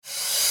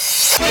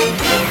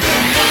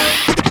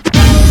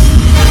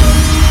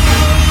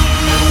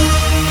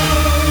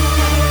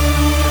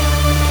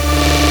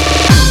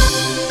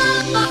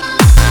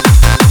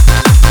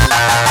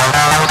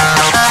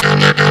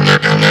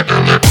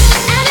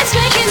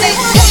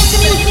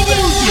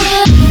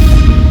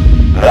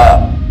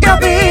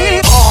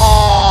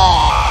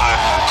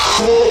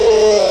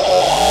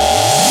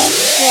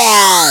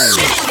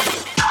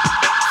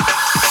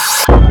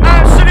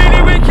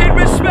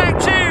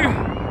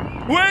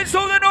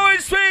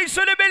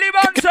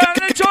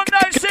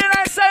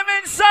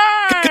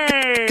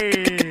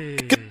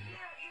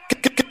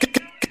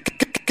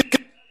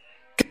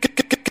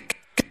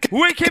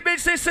Wicked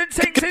business and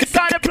things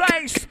inside the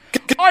place.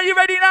 Are you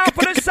ready now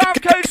for the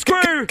South Coast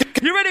crew?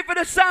 You ready for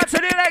the sounds of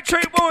the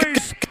Electrik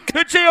boys?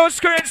 The Geos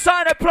crew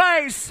inside the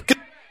place.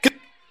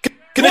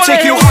 Gonna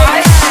take you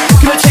high,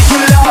 gonna take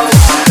you low,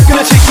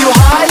 gonna take you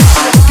high,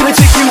 gonna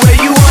take you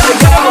where you wanna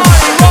go.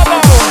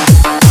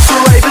 So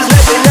ravers,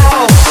 let me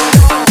know.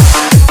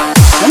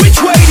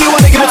 Which way do you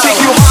wanna go? Gonna take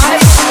you high,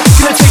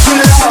 gonna take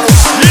you low,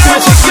 gonna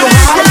take you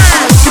high,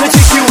 gonna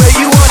take you where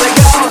you wanna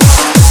go.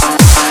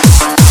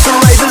 So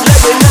ravers,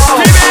 let me know.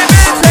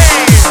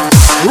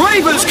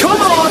 Ravers,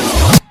 come on.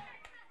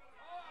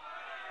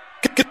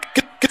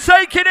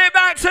 Taking it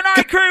back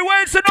tonight, crew.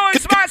 Where's the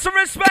noise? Max and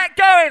respect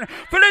going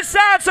for the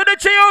sounds of the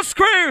Geos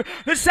crew,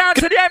 the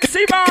sounds of the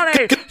MC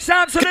Marley,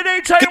 sounds of the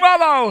DJ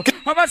Robbo,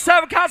 and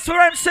myself, Casper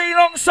MC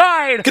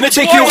alongside. Gonna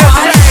take you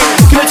high,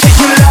 gonna take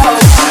you low,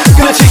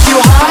 gonna take you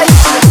high,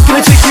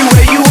 gonna take you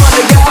where you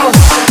wanna go.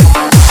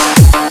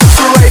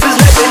 So ravers,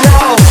 let me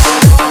know.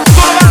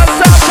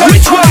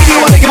 Which way do you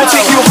wanna go? Gonna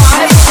take you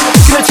high,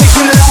 gonna take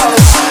you low,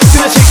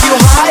 gonna take you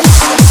high,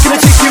 gonna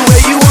take you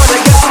where you wanna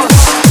go.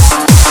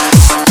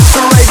 So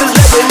ravers,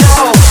 let me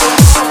know.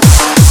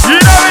 You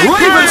know it,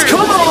 ravers,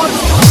 come on.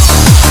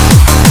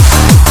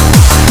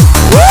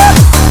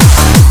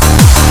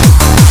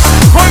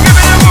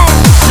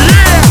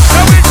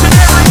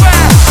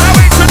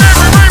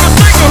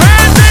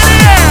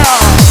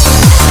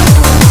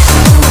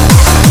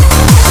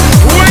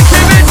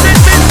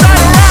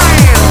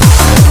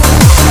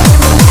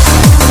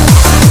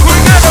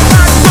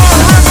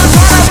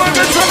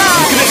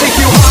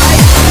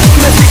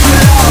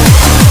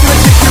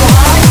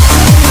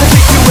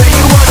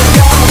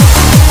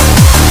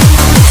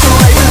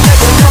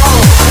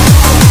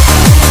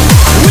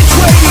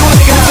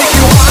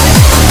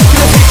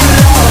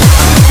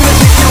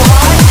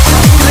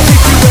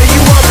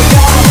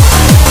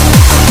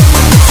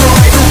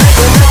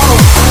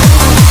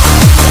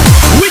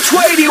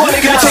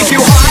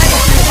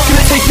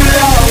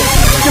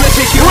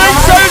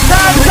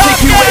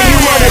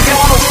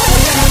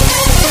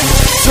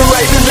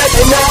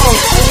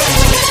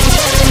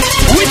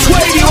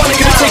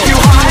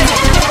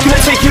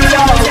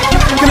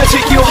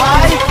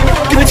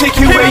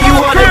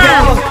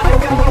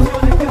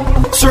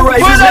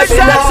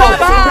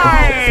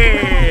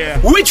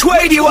 Which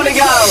way do you want to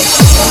go?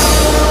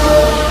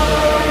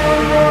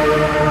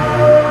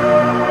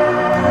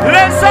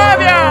 Let's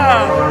have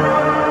ya!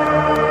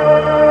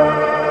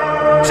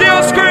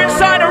 Geos crew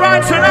inside the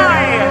ride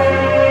tonight.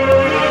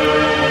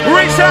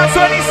 Reach out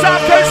to any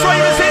South Coast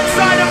ravers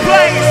inside the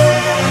place.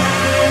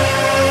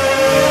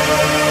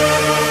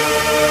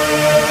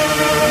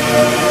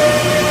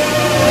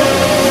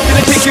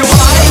 Gonna take you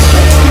high,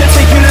 gonna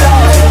take you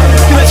low,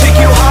 gonna take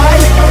you high,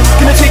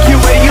 gonna take you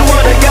where you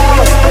wanna go.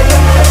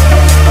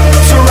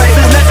 So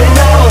ravers, let me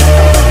know.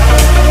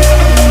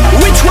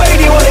 Which way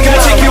do you wanna go?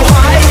 Gonna take you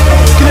high,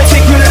 gonna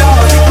take you low,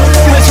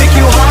 gonna take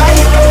you high,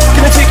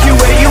 gonna take you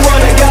where you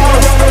wanna go.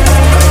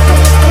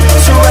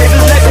 So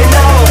ravers, let me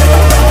know.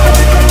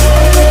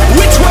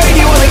 Which way do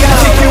you wanna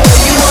go?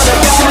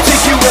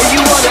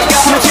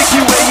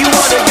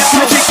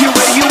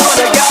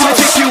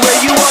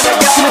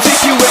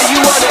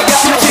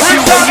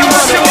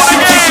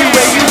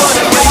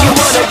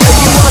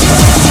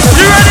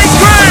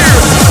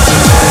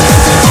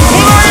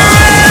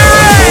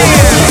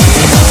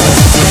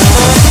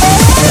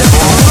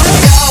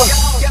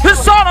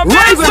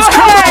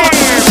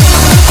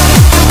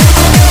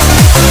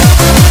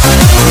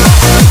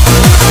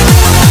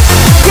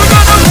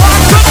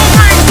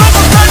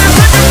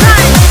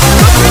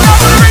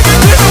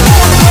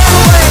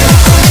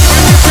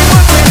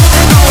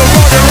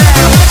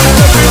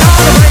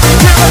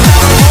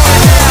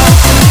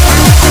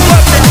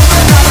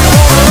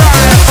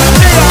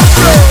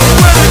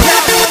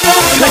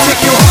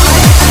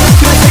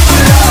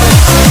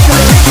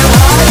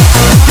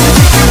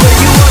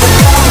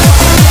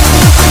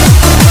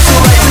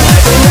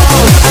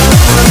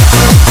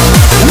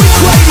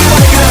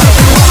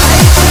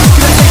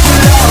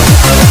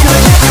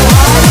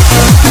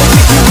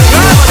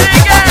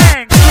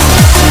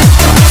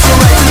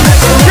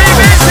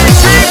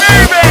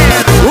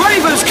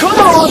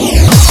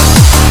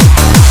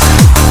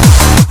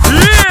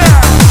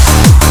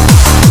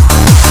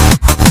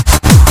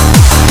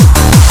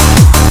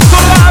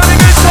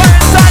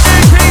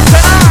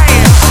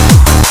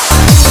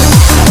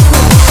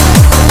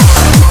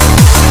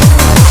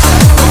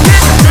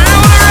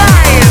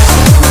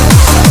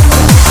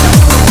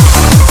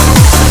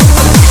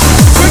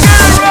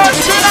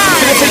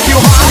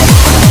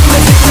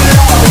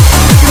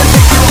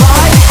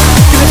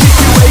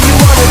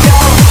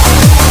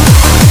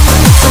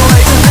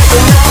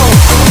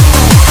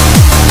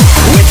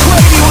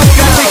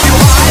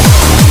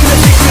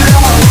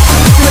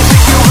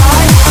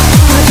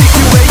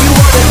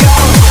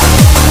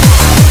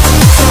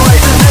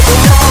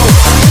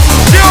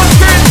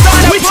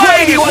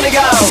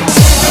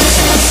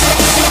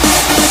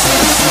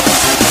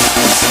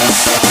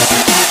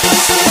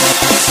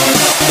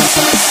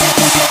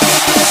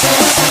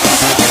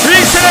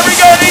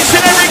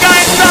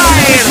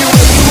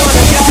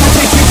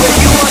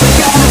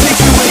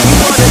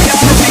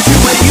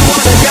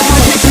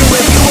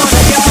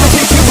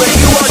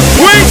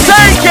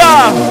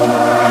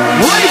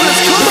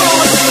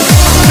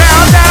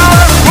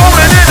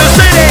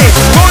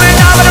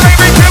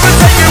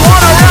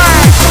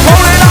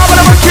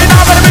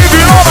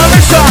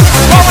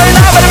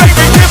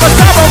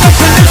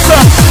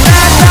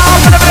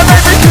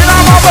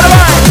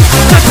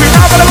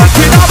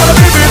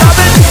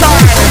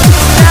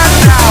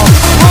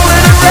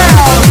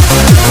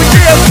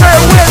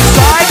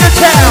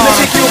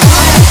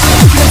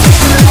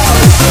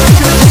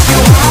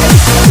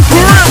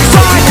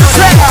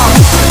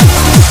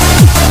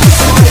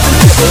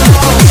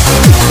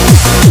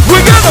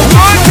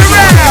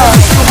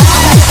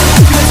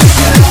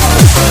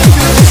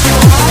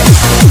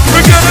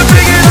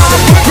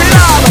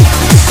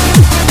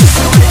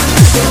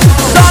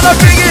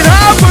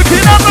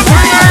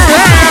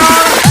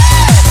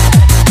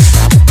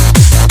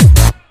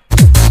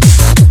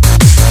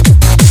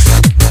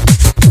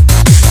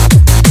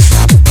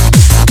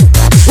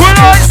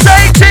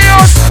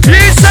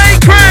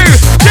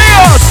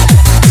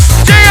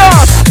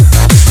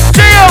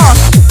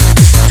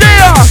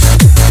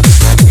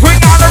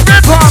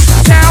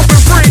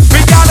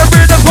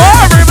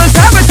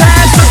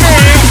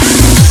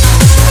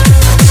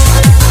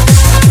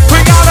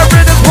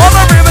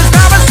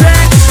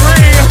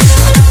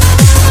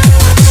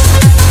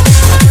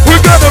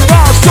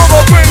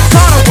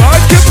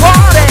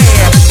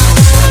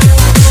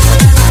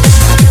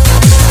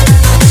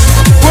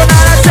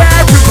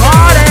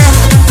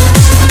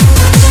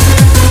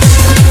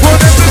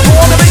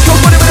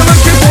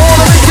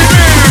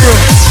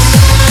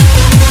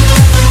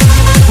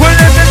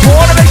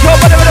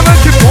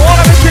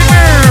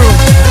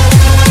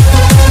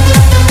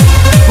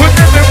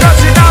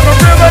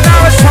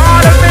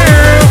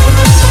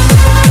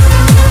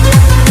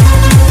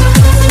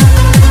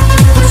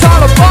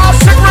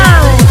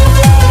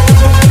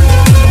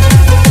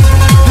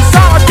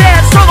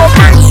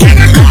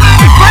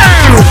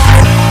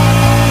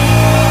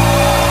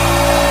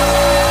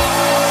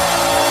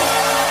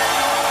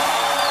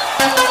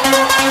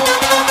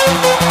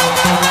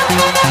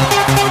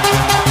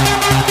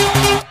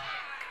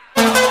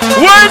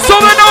 Where's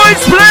all the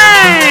noise,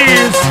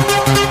 please?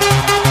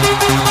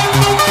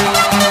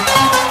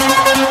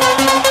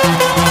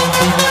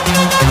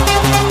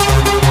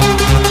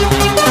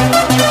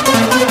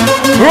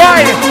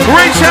 Right,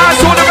 reach out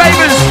to all the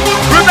ravers.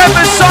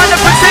 Remember, sign the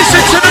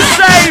petition to the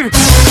save.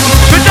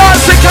 The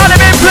Dance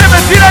Academy in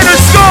Plymouth, you know the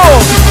score.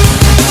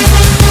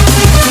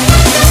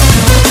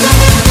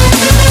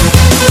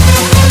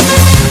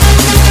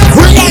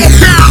 We got a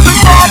sound of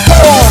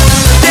hardcore.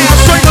 Down,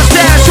 swing us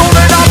down,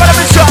 shoulder down, but I'm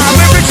in shot.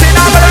 We're reaching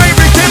out, but I'm in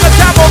reaching the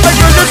temple, but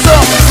you're just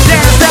up.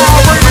 Dance down,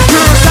 we're in the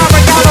crew, now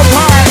we're down the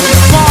pine.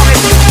 Marley,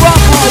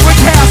 Rumble, we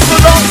cast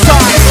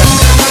alongside.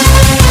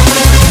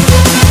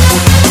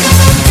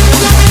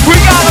 We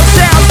got a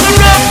sound to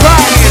run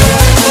by.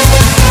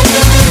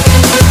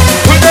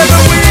 Whenever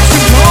we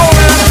should call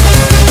it.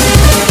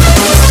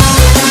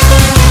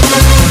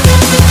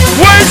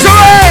 Where's your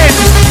head?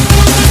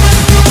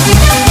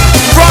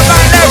 Right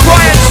back left,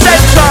 right and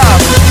center.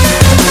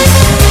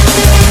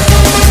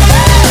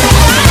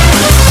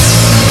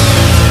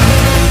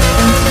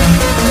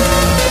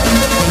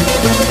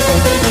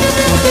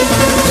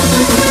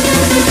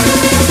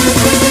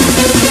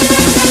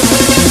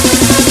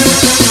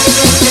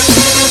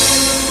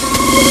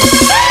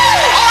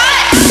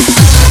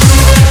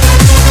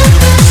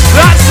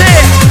 That's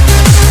it.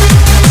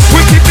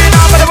 We keep it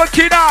up and we're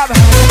keep up.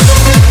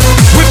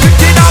 We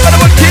keep it up and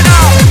we're keep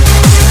up.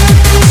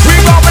 We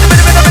roll with a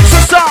bit of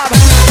extra stop.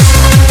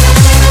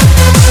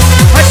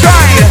 That's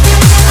right.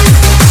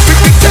 We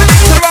keep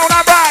turning to the road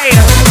and right.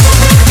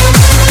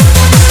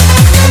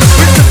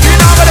 We keep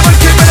it up and we're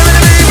keeping it in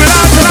the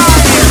out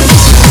tonight.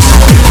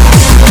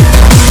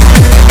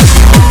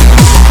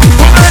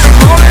 We're letting it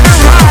roll in the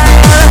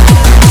ride.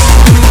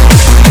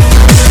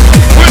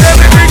 We're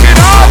letting it bring it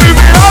up, move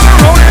it up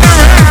and roll it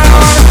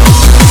around.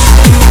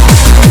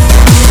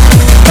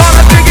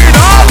 Gonna pick it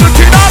up, look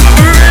it up and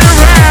move it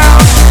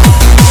around.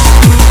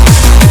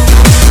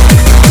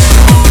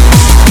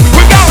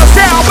 We got a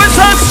sound with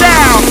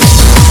touchdown.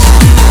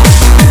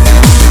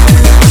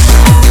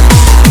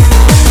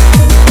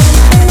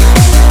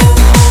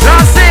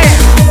 That's it.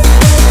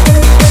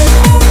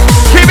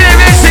 Keeping it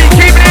busy,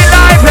 keeping it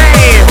lively.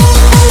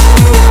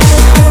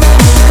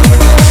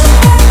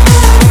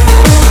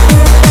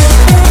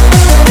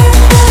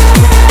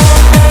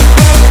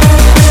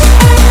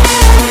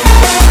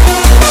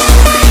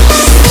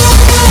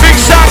 Big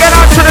shout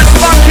out to the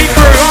Spunky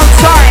crew on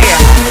site.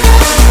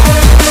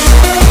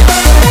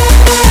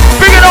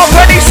 Big it up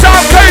any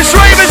South Coast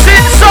ravers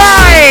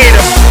inside.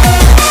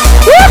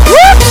 Whoop,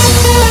 whoop.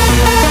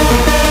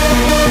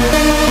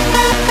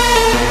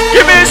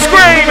 Give me a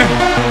scream.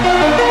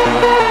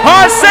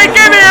 I say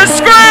give me a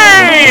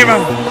scream.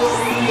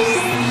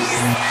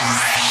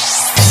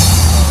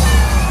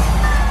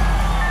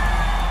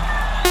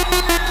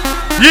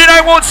 You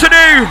know what to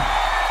do.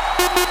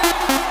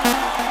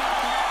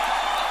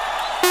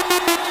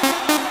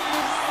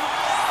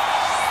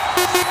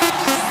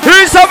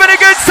 Who's having a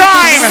good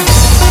time?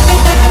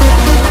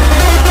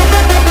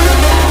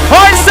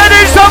 I said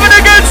who's having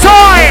a good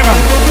time?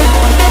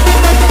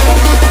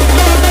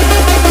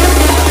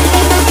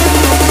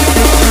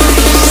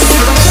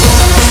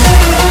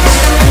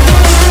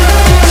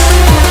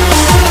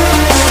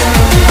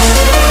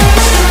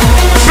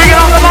 Bringing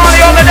up the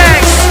Marley on the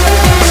decks.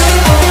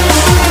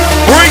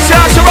 Reach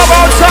out to Rob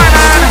on time,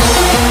 man.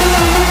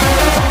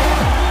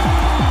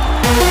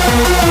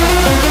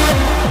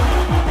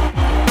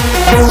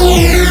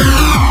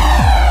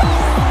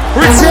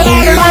 Reach out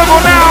to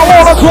Rebel now,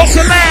 all across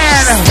the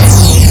man.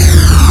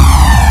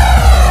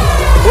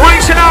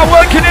 Reaching out,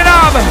 working it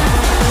up.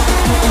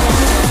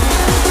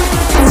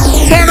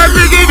 Wanna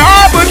dig it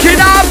up, working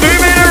up,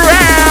 moving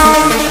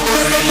around.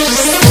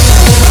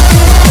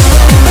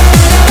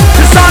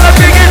 It's time to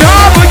dig it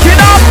up,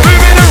 working up,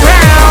 moving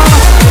around.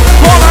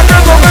 Wanna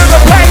never move the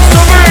place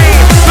to me.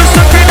 There's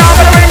something up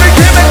and I'm in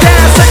the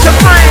dance, set you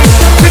free.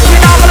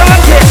 Picking up and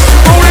I'm kiss,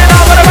 rolling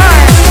up and I'm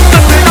right.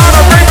 Something on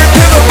a ring,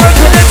 we're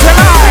working it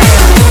tonight.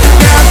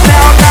 Dance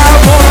now, now,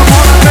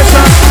 wanna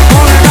listen.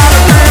 Rolling out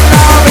of dream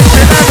now, it's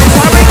every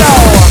time we go.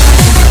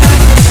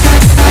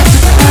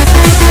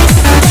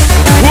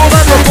 We'll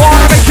never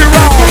wanna make you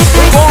wrong.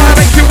 We wanna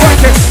make you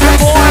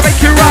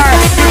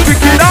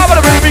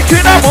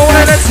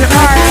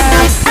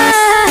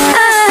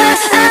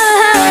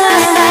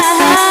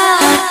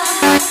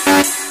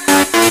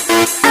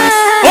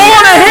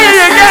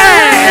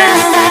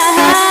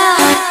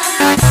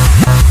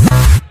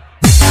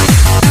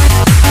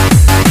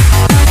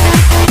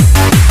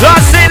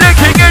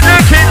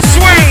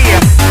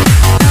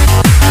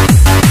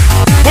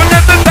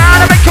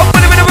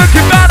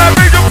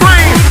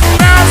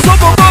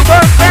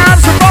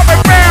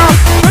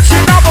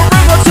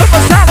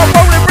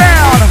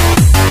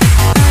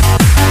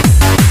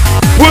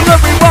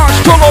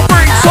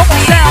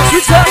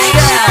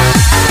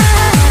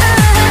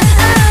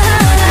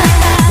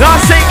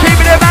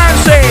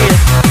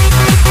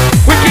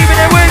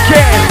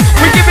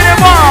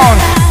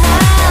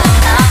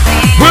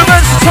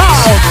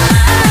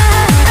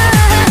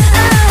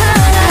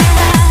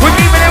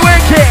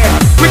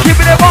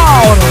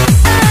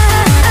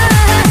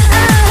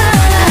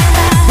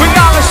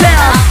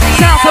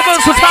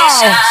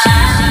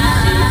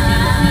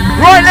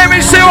Right, let me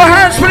see your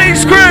hands for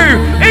these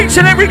crew. Each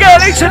and every girl,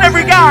 each and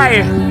every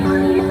guy.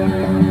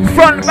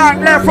 Front, back,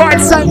 left, right,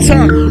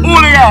 centre.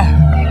 All of ya.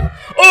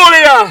 All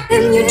of ya.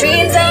 And your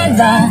dreams are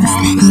lost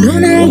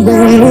on a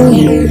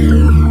way.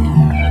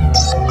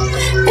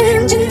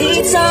 And you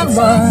need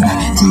someone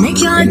to make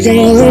your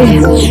day.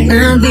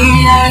 I'll be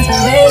your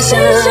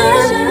inspiration.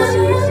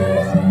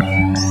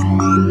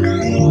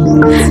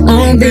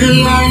 I'll be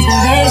your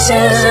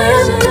inspiration.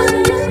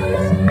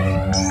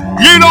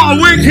 You lot are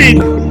wicked.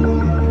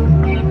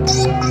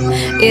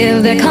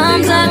 If there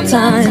comes a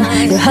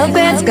time your hope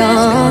is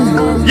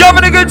gone, You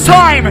having a good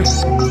time?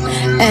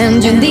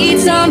 and you need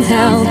some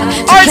help,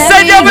 I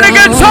said you having a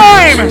good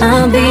time.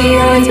 I'll be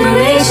your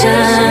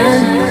inspiration.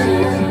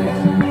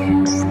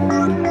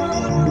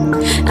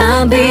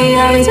 I'll be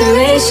your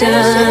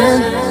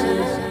inspiration.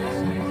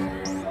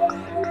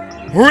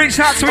 Reach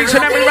out to each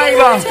and every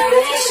raver.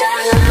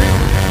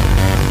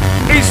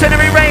 Each and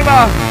every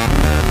raver.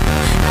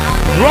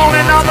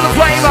 Rolling down with the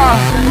flavor.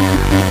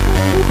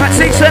 That's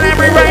each and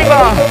every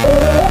raver.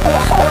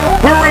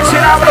 We're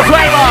reaching out with the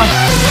flavor.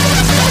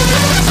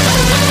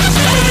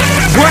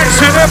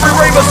 Each and every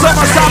raver,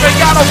 summer something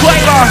got a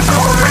flavor.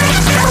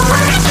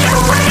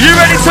 You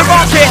ready to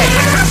rock it?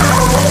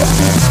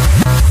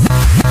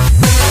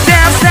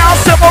 Dance now,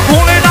 simple,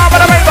 pulling out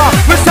with the raver.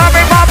 We're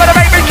stopping by with the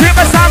baby, keep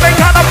us having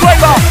kind of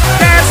flavor.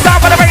 Dance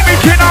down with the baby,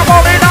 keep on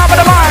rolling out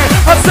with the mind.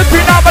 I'm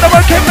sipping out with the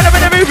work, keeping the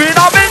minute moving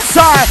up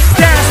inside.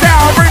 Dance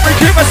now, breathing,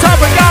 keep us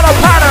having got a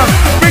pattern.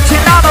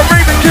 Reaching out and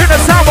breathing, keep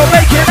us out, we're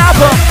making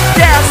happen.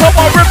 Dance on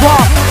my ripper,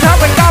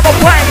 having got a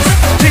place.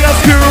 Geos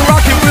crew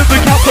rocking with the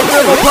Casper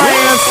river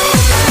players.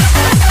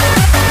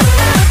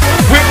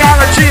 We got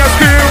a Geos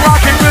crew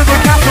rocking with the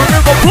Casper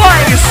river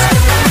players.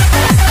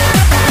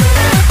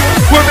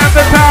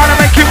 Remember power to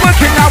make you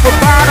working out, we're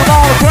proud of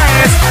all the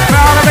players.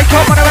 Proud to make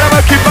up when I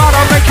work you, proud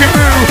to make you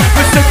move.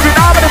 We're sticking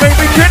out with the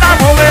baby, kid, I'm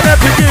holding up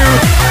to you.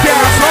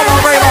 Dance on my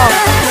river.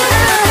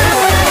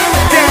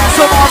 Dance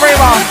on my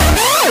river.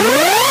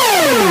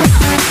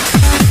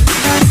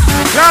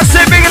 That's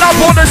it, bigging up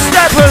on the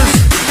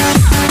steppers.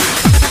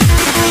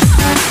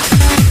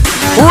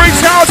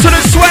 Reach out to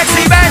the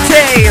sweaty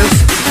Betties.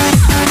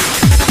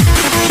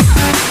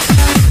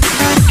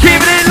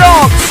 Keeping it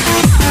locked.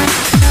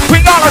 We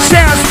got a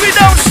chance, we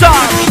don't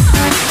stop.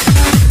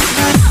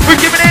 We're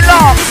giving it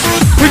locked.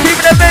 We're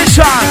giving it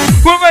mission.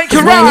 We'll make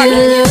it right. When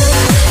you look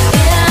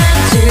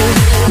into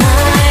my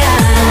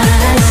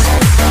eyes,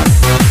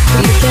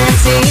 you can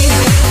see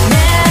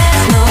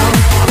there's no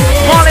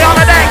Marley on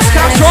the decks,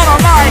 Casper on the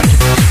mic.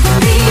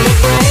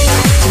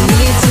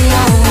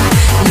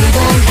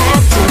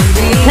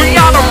 We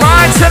got a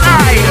ride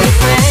tonight.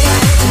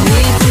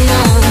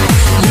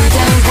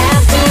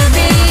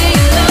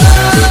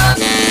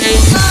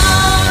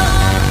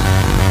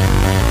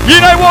 You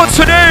know what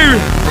to do.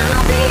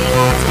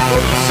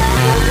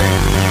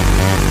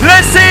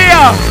 Let's see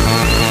ya.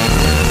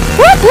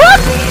 Whoop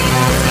whoop.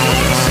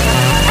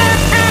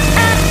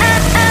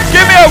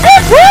 Give me a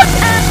whoop whoop.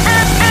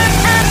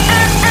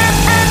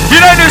 You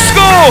know the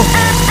score.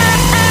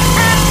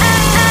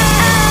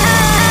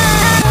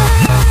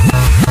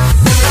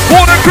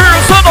 All the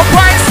girls on the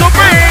place to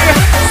be.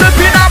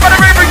 Stepping out by the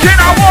river, can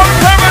I walk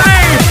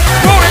permanently?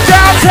 Rolling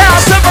downtown,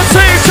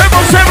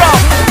 1700.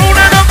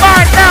 Rolling the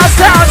mic, now it's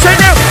down to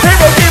you. They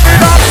will give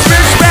it up,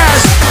 spin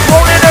smash.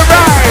 Rolling the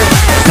ride.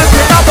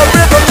 Stepping out the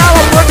river, now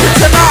I'm working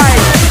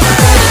tonight.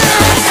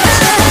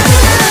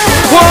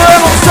 Well,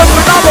 I'm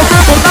stepping out the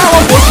river, now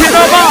I'm working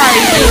the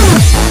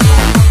mic.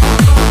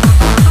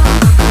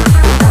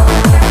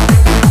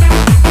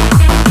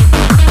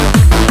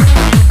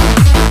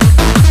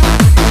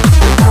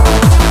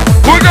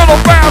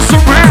 Bounce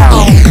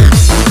around.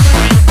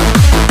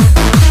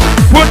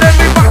 Well, then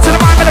we back to the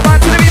mind,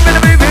 back to the beat,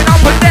 moving up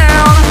and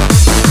down.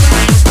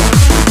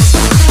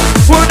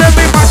 Well, then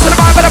we back to the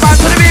mind, back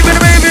to the beat,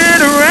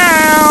 moving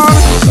around.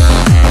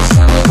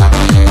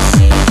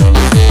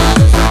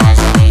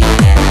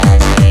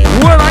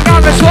 Well, I got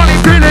this funny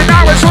feeling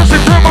now, it's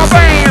rushing through my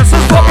veins.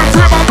 It's popping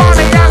through my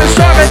body and it's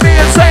driving me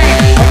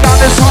insane. I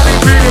got this funny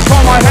feeling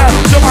from my head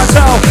to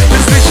myself.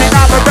 It's reaching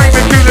out the rain,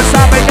 and you this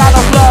time it got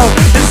a flow.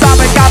 This time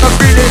it got a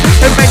feeling.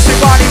 It makes your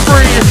body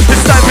free.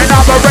 It's stepping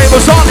out the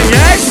ravers on the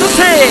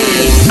ecstasy.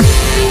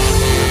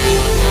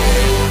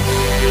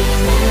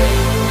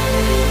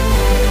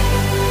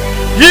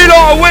 You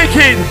lot are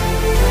wicked.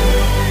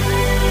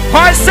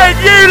 I said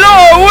you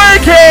lot are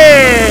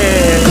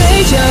wicked.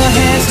 Raise your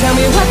hands, tell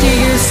me what do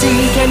you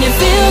see? Can you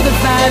feel the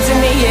vibes and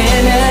the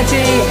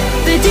energy?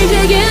 The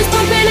DJ is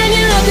pumping and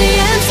you love the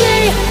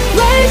MC.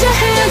 Raise your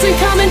hands and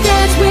come and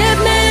dance with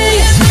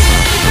me.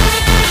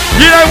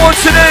 You know what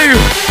to do.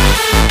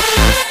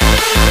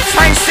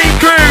 Tasty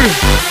crew.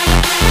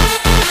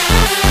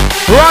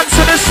 Run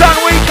to the sun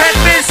weekend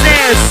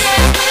business.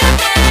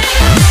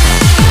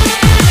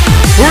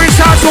 Reach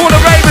out to all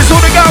the ravers,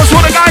 all the girls,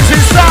 all the guys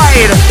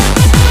inside.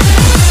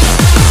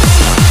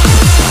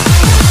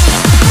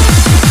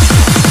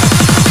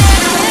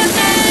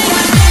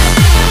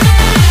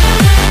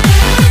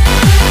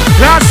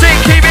 That's it,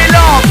 keep it low.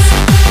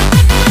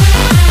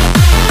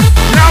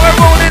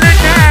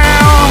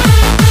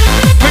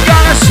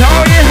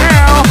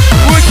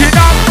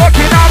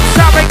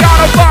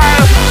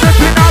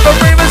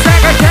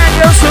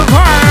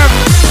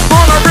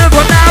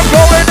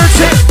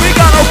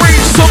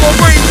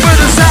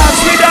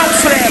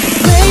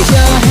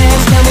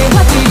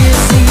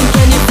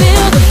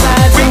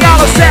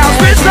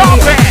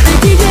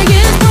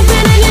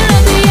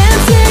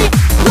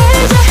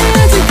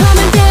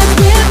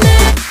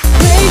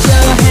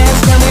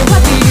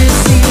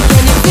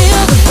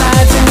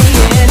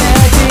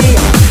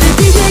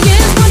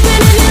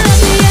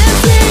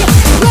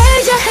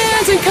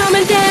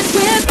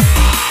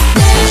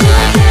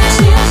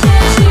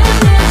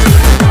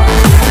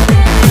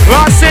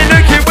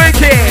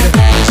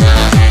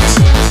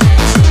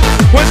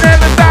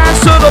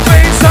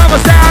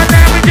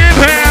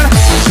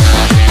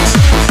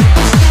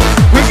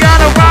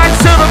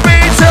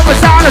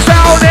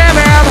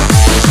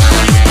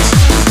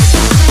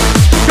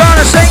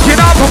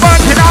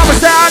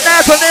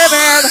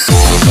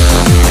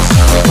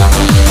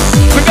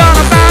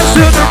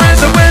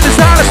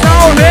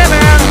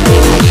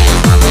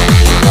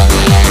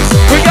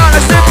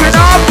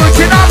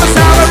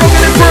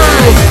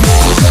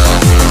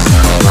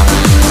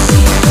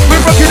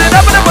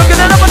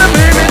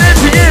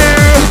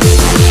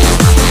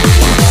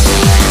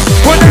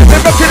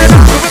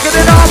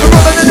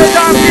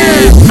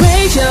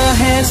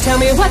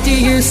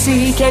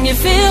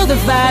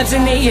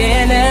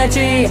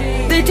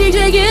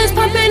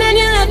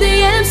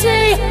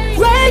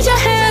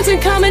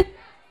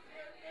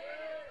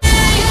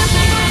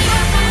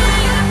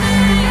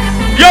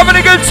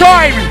 a good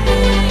time.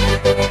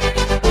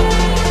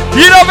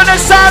 You loving the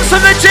sounds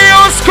of the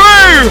Geos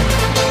crew?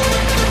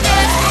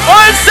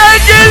 I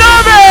said you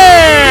love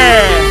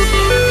it!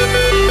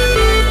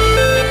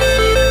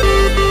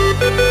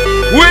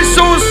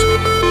 Whistles,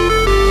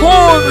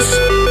 horns,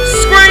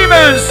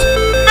 screamers,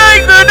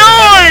 make the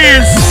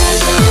noise!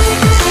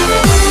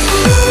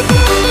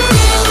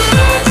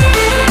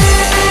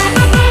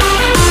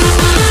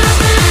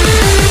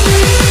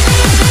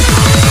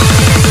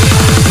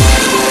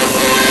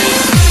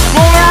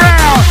 Roll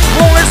around,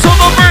 roll it to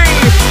the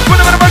beat.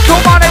 Whenever the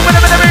cool money,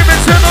 whenever the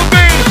movement to the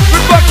beat. We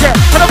bucket,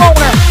 and I'm on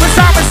it. The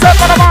sound is set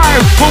on the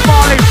mind. For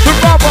Marley, for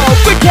Bravo,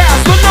 we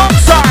cast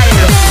alongside.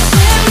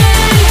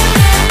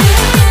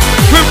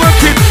 We're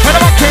working, and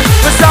I'm working.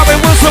 That's how we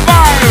will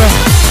survive.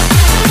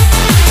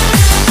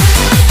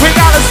 We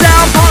got a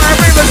sound on it,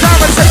 bring the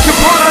sound and take you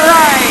on the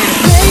line.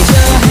 Raise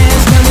your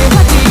hands, tell me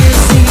what do you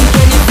see?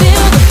 Can you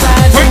feel the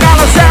vibes? We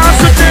got a sound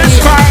to this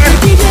fire.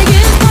 The DJ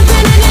is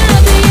pumping and you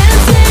love the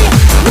MC.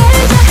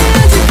 Raise your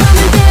hands and come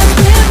and dance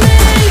with me.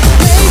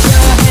 Raise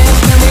your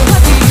hands, tell me what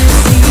do you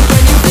see?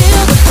 Can you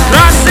feel the vibes?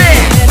 That's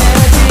it.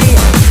 The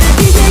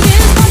DJ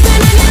is pumping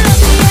and you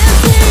love the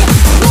MC.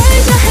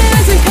 Raise your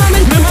hands and come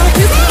and dance with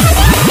me.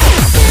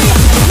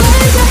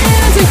 Raise your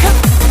hands and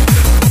come.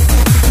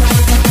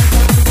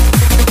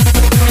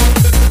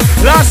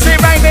 Last thing,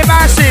 make me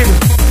massive.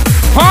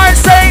 I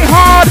say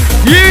hard,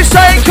 you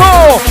say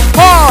cool.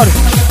 Hard,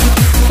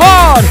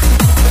 hard,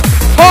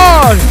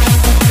 hard,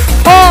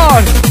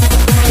 hard.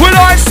 When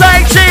I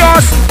say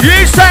Geos,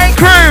 you say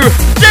crew.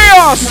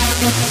 Geos!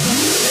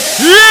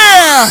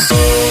 Yeah!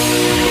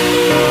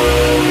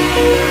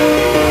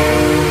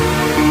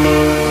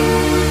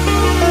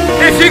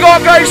 If you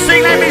got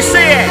ghosting, let me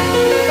see it.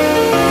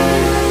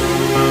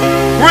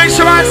 Reach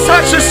your hands,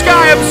 touch the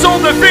sky,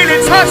 absorb the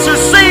feeling, touch the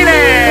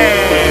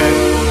ceiling.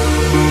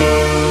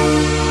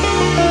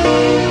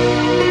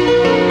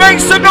 Make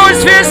some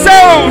noise for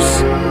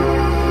yourselves.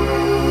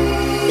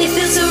 It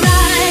feels so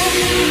right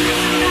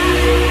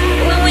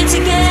when we're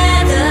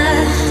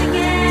together.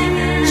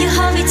 You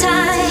hold me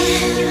tight,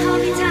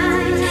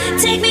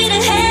 take me to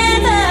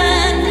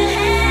heaven.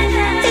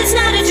 It's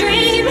not a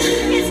dream,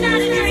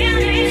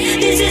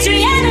 this is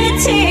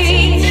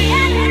reality.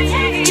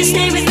 Just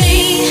stay with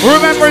me.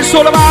 Remember, it's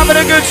all about having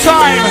a good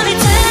time.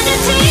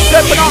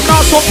 Stepping up,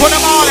 last one for the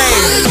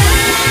Marley.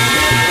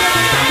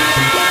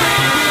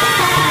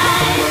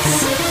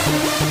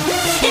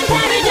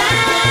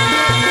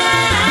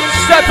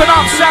 Stepping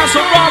up, sounds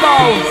of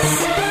Bravo.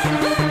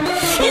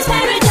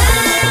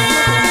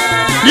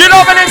 You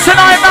loving it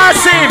tonight,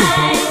 massive?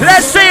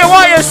 Let's see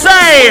what you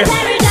say.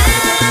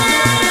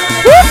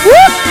 Whoop,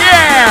 whoop,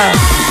 yeah.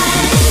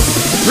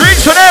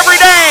 Reach on every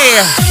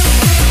day.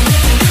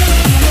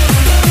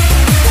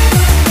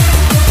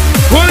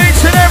 We'll each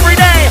and every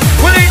day.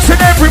 We'll each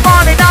and every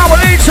morning. Now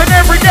we'll each and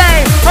every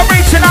day. I'm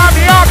reaching out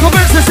the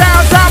archives, the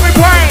sounds that we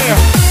play.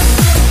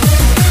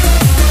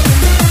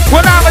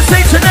 Well, now it's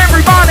each and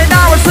every morning,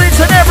 now it's each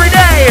and every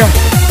day.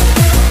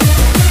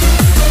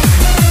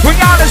 We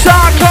got this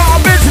hardcore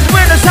business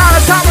with us, how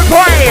the time we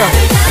play.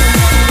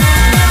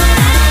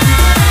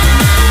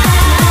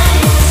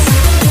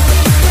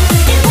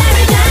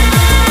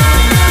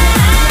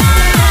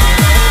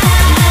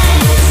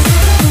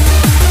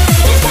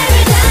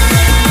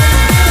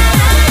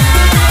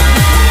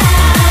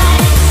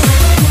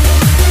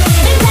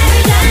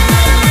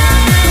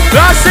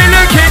 That's it,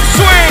 looking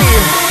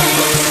sweet.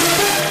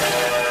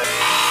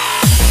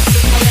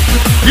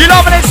 You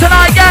loving it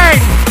tonight, gang?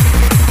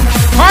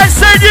 I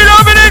said you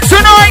loving it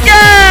tonight,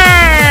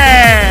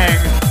 gang!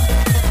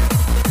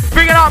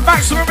 Bring it up,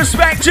 maximum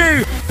respect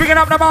you. Bring it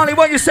up to Marley,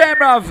 what you saying,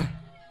 bruv?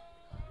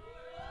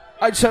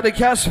 I said to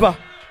Casper.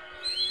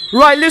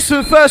 Right,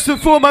 listen, first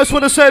and foremost,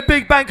 want to say a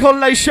big bank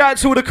holiday shout out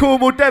to all the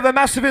Cornwall Devon,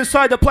 massive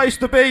inside the place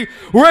to be.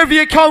 Wherever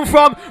you come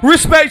from,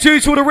 respect you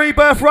to all the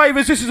Rebirth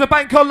Ravers. This is a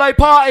bank holiday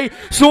party,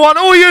 so I want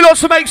all you lot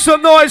to make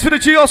some noise for the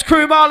Geos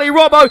crew, Marley,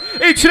 Robbo,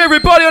 each and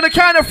everybody on the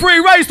count of three.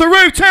 Raise the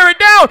roof, tear it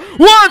down.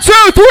 1,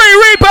 2, 3,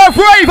 Rebirth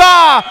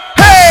Raver.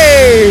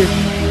 Hey!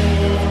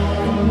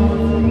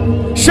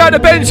 Shout out to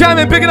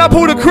Benjamin, bigging up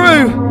all the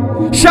crew.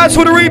 Shouts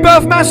for the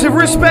Rebirth, massive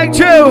respect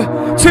you.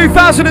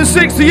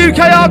 2006, the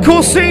UK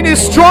hardcore scene is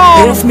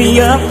strong. Lift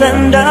me up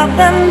and up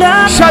and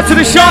up. Shout to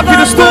the Sharky,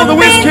 the Storm, the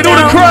Whiskey, all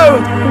the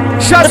crew.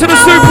 Shout to the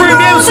Supreme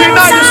MC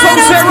Night, the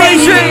Sunset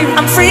Regime.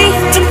 I'm free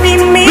to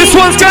be me. This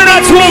one's going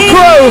out to all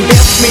crew.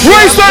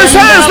 Raise those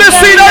hands, let's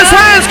see those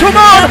hands, come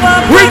on.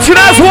 Reaching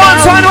as one,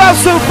 time to have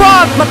some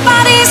fun. My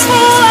body's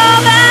full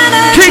of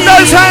energy. Keep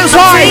those hands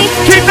high,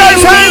 keep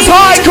those hands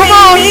high, come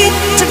on.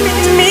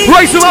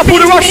 Raise them up, all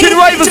the Russian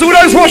ravers, all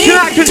those Russian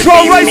at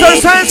control. Raise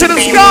those hands to the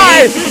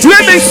sky.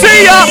 Let me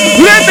see ya,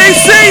 let me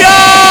see ya.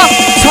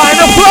 Time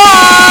to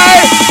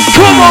fly.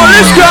 Come on,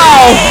 let's go.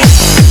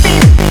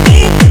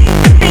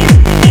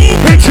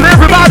 Each and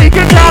everybody,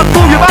 get down,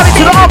 pull your body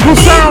to the uncle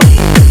sound.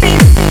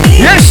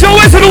 Yes, so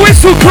where's the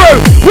whistle crew?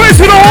 Where's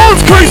the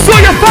horns crew?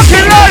 Sort your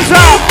fucking lives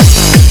out.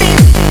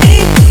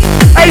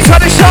 Hey, to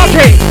the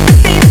Sharky.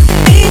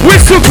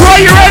 Whistle crew,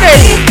 are you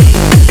ready?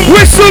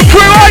 Whistle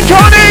crew, I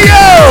can't hear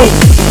you.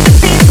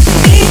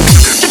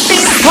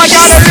 I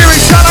got the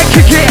lyrics and I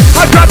kick it.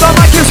 I grab the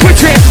mic and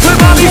switch it. The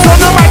Marley's on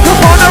the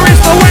microphone, there is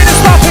no way to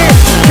stop it.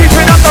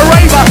 Keeping up the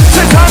raver,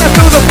 so time to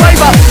feel the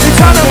flavor. It's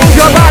time to move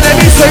your body,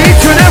 it's for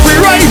each and every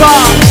raver.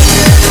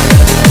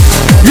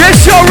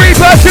 Yes, your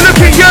rebirth, you're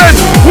looking good.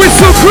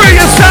 Whistle crew,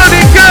 you're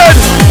sounding good.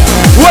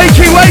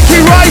 Wakey, wakey,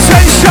 rise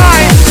and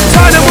shine.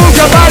 Time to move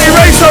your body,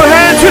 raise your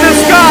hand to the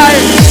sky.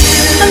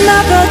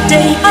 Another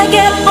day I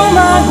get on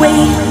my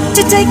way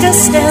to take a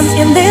stand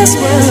in this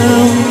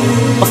world.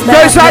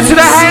 Goes out to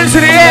the hands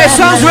in the air.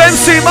 Sounds of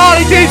MC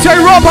Marley,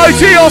 DJ Robbo,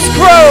 Geos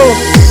crew.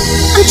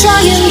 I'm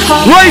trying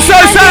hard. Raise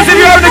those hands if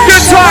you're having a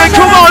good time.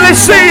 Come on,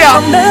 let's see ya.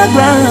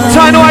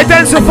 Time to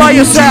identify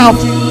yourself.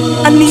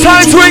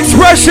 Time to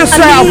express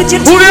yourself.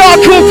 All the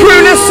hardcore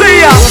crew, let's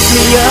see ya. Lift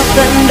me up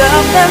and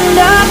up and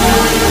up.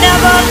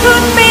 Never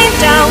put me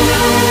down.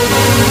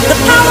 The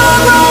power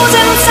grows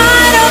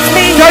inside of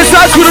me. Goes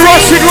out to the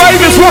Russian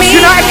ravers,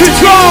 rushing out of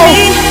control.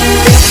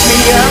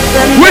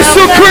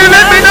 Whistle crew,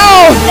 let me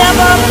know.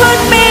 Never put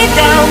me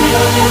down.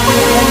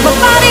 My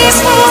body's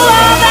full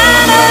of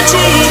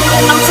energy.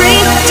 I'm free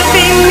to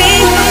be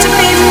me, to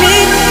be me,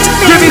 to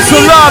be Give me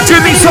some love,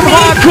 give me some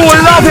hardcore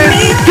loving.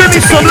 Give me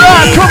some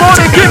love, come on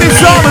and give me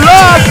some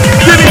love.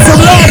 Give me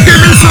some love,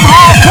 give me some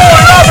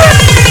hardcore loving.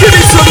 Give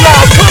me some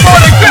love, come on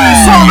and give me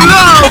some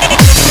love.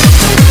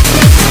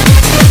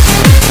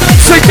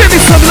 So give me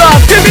some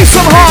love, give me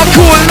some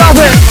hardcore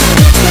loving.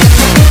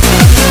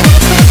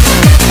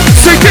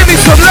 So give me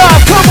some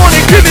love, come on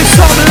and give me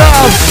some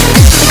love.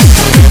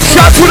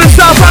 Shout to the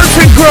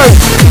Southampton crew,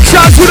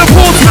 shout to the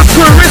Portsmouth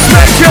crew,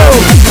 respect you.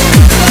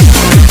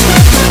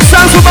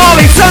 Sounds of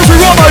Marley, sounds of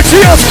Robbo,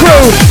 Geos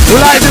crew,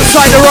 live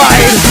inside the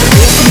ride.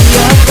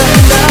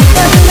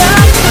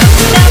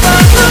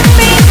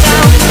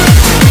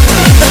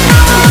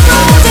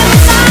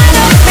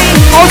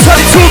 Outside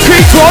the Tool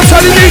Creek crew,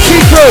 outside the New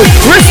Key crew,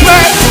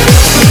 respect.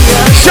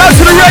 Shout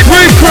to the Red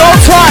Roof crew, all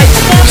tight.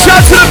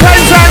 Shout to the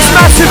Penzance,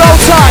 massive, all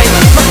tight.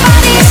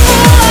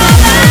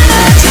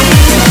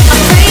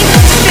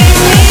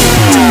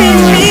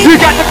 You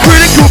got the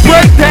critical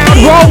breakdown,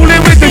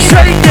 rolling with the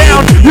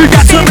shakedown. You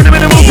got to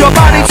move your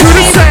body to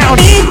the sound.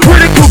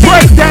 Critical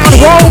breakdown,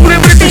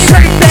 rolling with the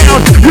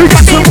shakedown. You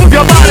got to move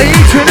your body,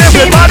 each and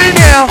everybody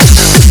now.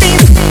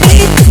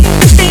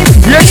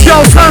 Yes,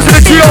 yo, sounds of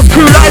the Geos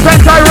crew, live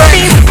and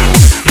direct.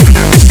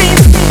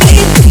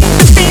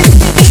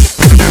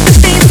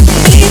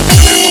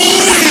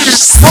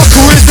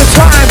 Hardcore is the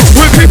time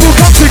when people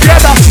come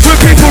together, when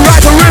people ride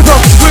the rhythm,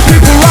 when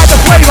people ride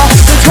the flavor.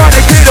 They're trying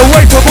to get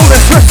away from all the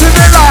stress in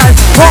their life.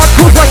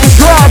 Hardcore's like a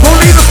drive,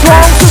 only the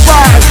strong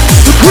survive.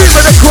 The cream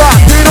of the crop,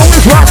 being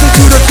always rising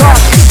to the top.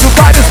 The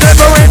fight is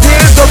never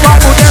ending, the fight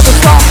will never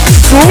stop.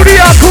 So all the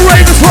hardcore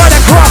ravers right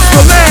across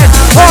the land.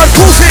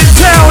 Hardcore's in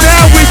town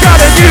and we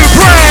got a new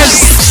brand.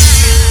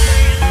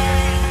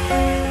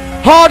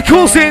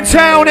 Hardcore's in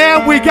town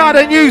and we got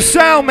a new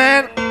sound,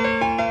 man.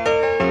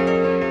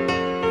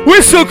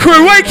 Whistle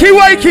crew, wakey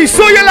wakey,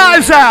 sort your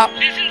lives out.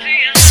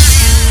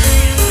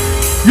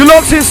 You're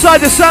locked inside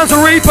the sounds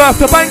of Rebirth,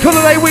 the Bank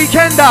Holiday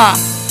Weekender.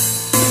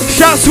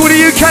 Shouts to all the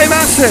UK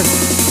massive.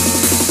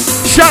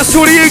 Shouts to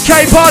all the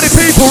UK party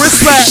people,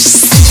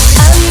 respect.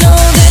 I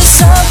know there's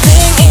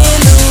something in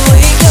the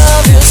wake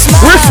of your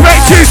smile.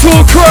 Respect you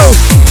to all crew.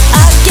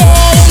 I get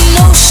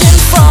an ocean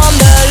from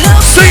the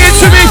look. Sing it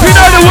to me if you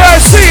know the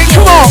words, sing it,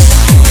 come on.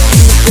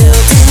 You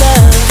built in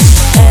love,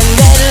 and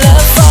that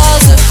love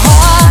falls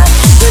apart.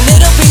 The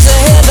little piece of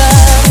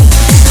heaven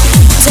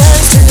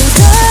turns to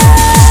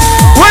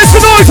dust. Where's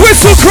the noise,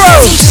 whistle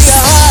crew?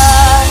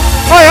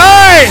 Oi,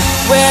 oi!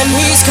 When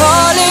he's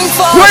calling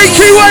for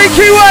Wakey,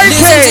 wakey,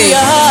 listen to wakey!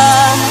 your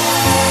heart.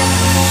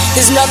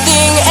 There's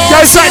nothing else.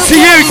 Goes out to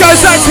you,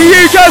 goes out to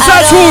you, goes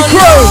out to all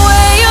crew.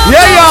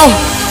 Yeah, yo.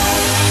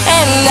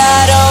 And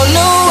I don't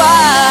know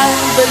why,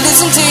 but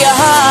listen to your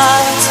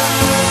heart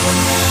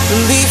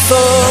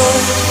before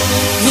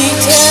you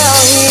tell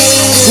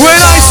him. When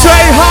I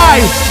say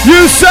hi,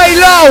 you say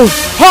low.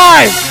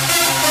 Hi,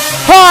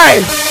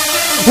 hi.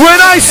 When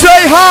I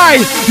say hi,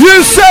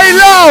 you say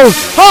low.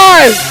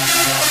 Hi.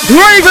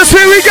 Ravers,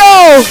 here we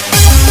go.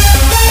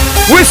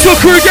 Whistle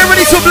crew, get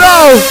ready to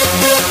blow.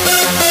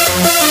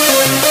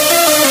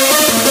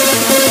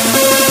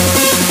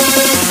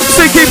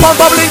 So keep on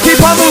bubbling,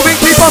 keep on moving,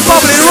 keep on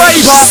bubbling.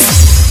 Raver,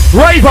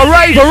 raver,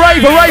 raver,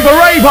 raver, raver,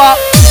 raver.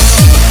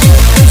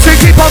 So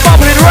keep on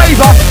bubbling,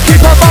 raver.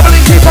 Keep on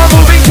bubbling, keep on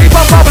moving, keep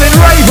on bubbling,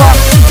 raver.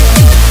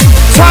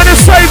 Trying to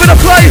savour the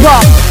flavour.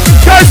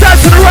 Goes out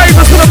to the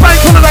ravers for the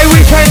Bank Holiday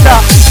Weekender.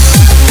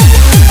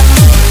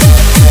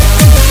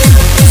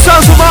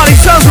 Sounds of Marley,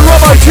 sounds of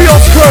Robbo,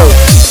 Geos crew.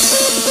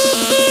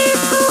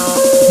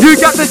 You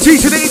got the G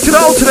to the E to the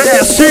O to the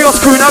S. Geos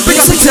crew, now big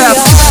up yourself.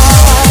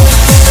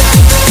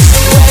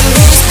 When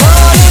he's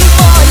calling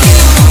for you,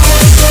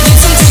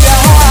 listen to your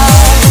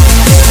heart.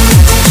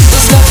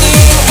 There's nothing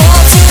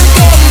else you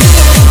can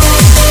do.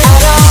 I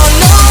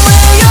don't know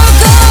where you're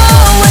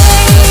going,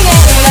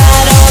 and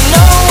I don't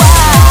know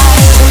why.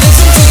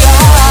 Listen to your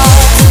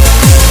heart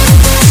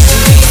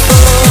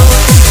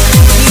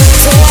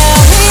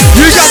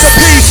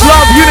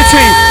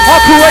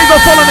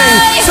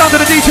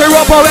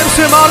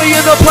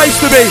in the place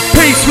to be.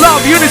 Peace,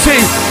 love,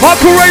 unity.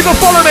 Hardcore raver,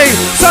 follow me.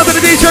 Sound of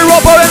the DJ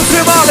Robbo, MC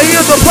Marley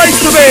in the place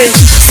to be.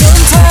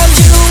 Sometimes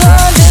you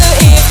wonder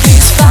if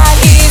this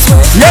fight is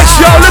worth Yes,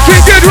 yo,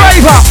 looking good,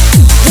 raver.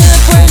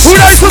 Who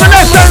knows from the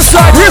left hand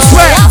side?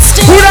 Respect.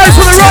 Who knows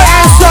from the right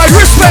hand side?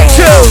 Respect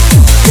you.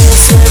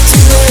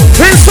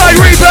 Inside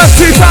Rebirth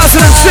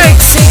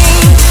 2006.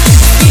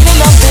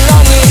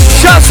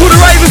 Shouts for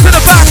the ravers in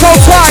the back, hold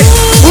tight.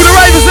 All the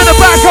ravers in the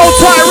back, hold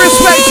tight.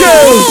 Respect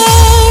you.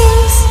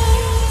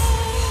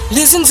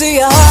 Listen to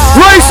your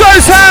heart. Raise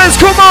those hands,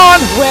 come on.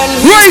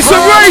 Raise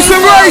them, raise them,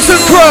 raise them,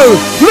 crew.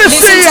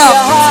 Listen up.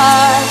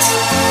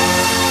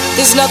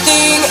 There's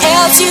nothing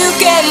else you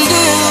can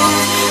do.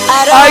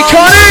 I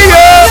can't hear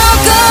you.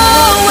 You're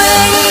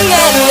going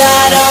and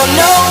I don't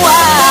know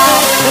why.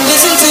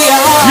 Listen to your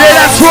heart.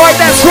 Yeah, that's right,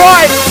 that's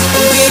right.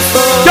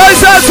 Goes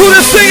out to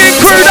the singing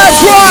crew,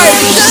 that's right.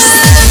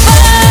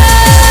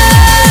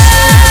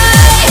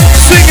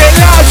 Sing it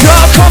loud,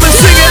 y'all. Come and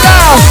sing it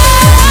loud.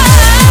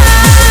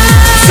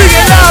 Sing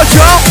it loud,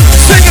 y'all.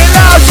 Sing it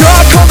loud,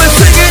 y'all. Come and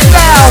sing it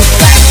loud.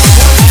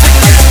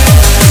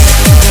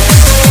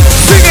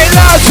 Sing it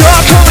loud,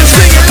 y'all. Come and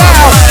sing it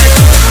loud.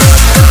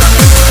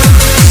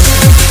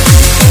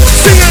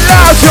 Sing it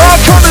loud, y'all.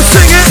 Come and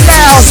sing it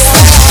loud.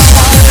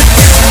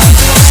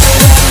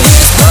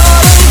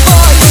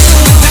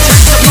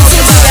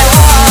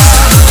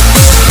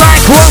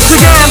 Back once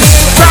again,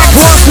 back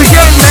once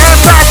again, man.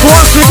 Back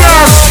once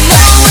again.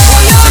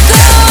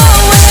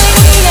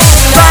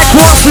 Back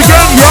once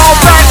again, y'all.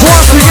 Back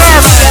once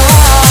again.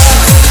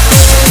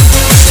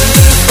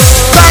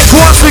 Back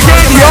once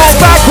again, y'all.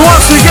 Back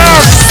once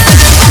again.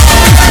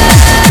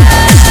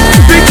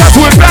 Because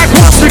we're back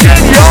once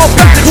again, y'all.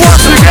 Back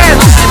once again.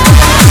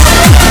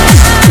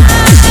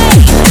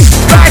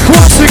 Back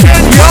once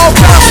again, y'all.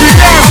 Back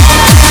again.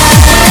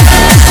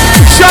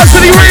 Shouts to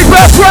the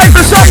Rebirth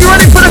Ravers. Are you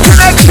ready for the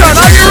connection?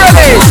 Are you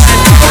ready?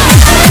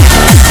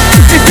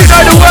 If you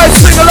know the words,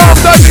 sing along.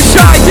 Don't be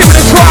shy. Give it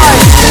a try.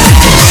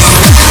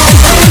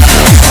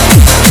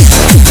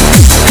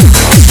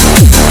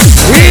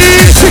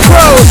 Easy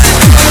grow.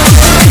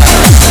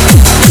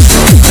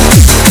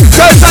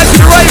 Goes back to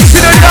the ravers.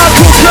 You know the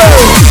hardcore crew.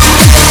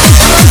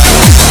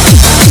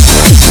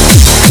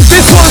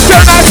 This one's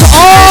going out to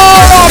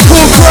all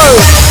hardcore crew.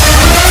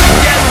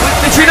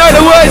 If you know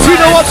the words, you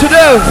know what to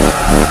do.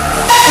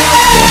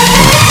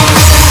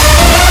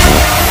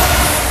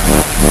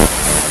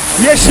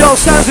 Yes, y'all,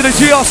 sounds of the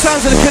Geos,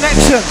 sounds of the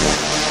connection.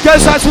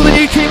 Goes out to the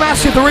new key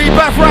massive, the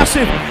Rebirth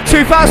Massive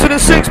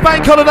 2006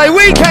 Bank Holiday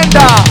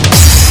Weekender.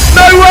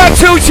 No work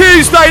till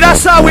Tuesday,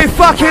 that's how we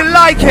fucking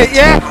like it,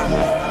 yeah?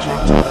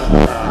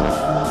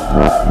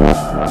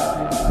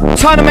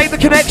 Time to make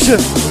the connection.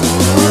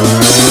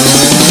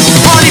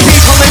 Party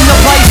people in the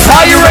place,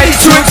 are you ready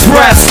to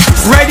express?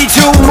 Ready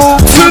to move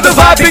to the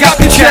vibe, big up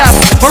your chest.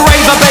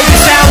 Raver baby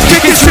sound,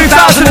 kicking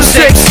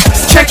 2006.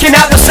 Checking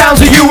out the sounds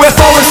of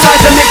UFO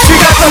inside the mix. We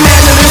got the man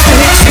that is the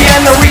hits, the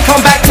and the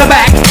recon back to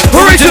back.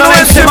 Original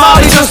MC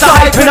Marley just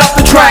hyping up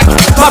the track.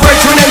 My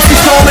brethren MC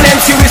Storm and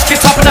MC Whiskey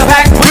top of the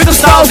pack. With the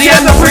styles, the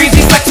and the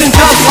breezy flexing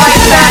just like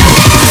that.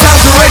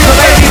 Sounds of regular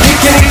baby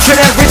kicking each and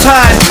every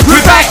time.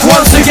 We're back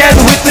once again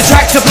with the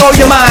track to blow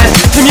your mind.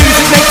 The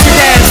music makes you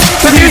dance,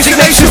 the music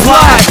makes you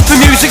fly. The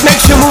music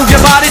makes you move your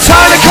body,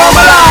 time to come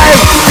alive.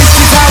 This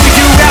is how we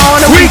do it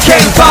on a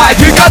weekend vibe.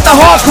 You got the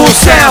hardcore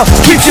sound,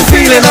 keeps you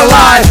feeling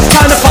alive.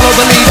 Time to follow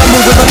the leader,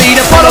 move with the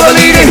leader, follow the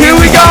leader, here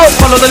we go.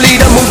 Follow the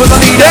leader, move with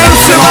the leader.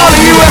 MC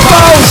Marley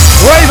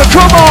UFOs. Raver,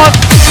 come on.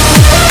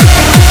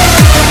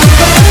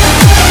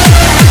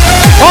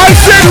 I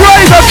said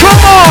Raver,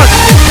 come on.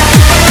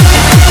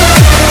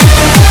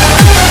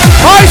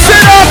 I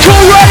said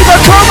hardcore Raver,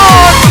 come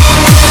on.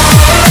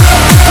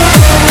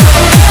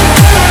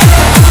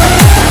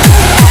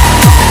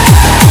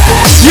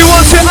 You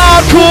want it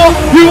hardcore,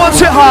 you want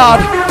it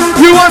hard.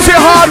 You want it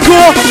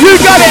hardcore, you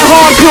got it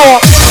hardcore.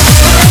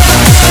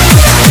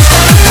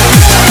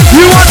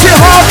 You want it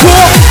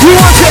hardcore, you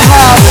want it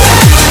hard.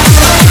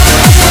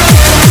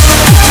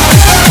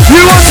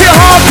 You want it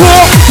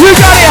hardcore, you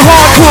got it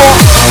hardcore.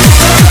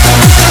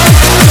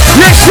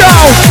 Yes, yo.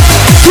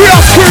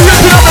 Geos crew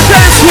ripping up the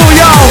dance floor,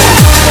 yo.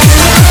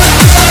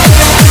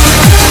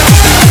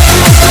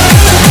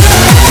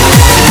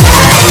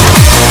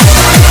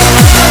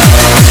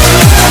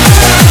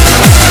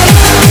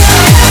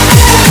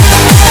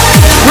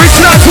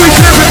 Reaching out to each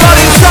and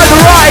everybody inside the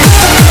ride.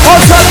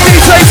 Outside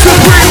DJ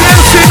Supreme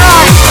MC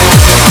Night.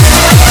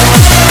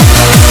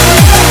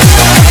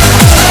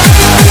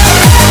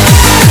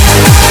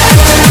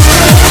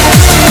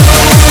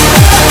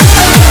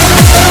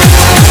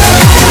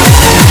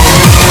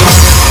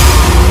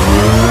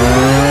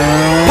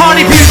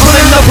 Party people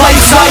in the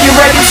place, are you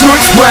ready to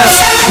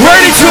express?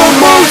 Ready to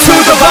move to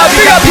the vibe,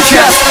 big up your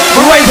chest.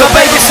 Raver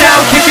baby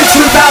sound, kicking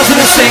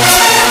 2006.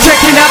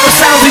 Checking out the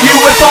sounds of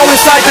UFO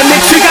inside the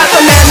mix. You got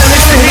the man that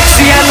is the hits,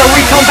 the and the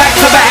recon back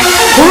to back.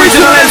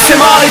 Original MC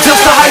Marley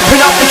just to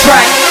hyping up the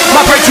track.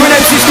 My brethren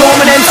MC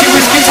Storm and MC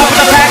Whiskey top of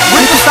the pack.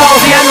 With the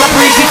stars, the and the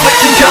breezy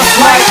flexing just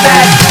like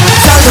that.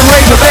 Sounds of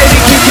Raver So baby,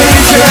 keep your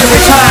ears here every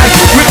time.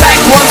 We're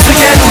back once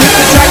again with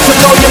the track to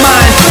blow your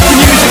mind.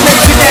 The music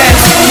makes you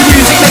dance, the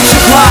music makes you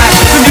cry.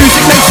 The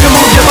music makes you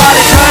move your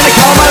body, trying to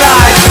come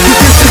alive.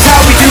 This is how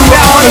we do it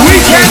on a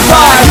weekend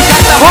vibe. We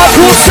got the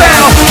hardcore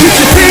sound, keep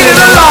you feeling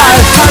alive.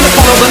 Time to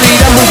follow the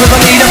leader, move with the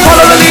leader,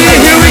 follow the leader,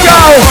 here we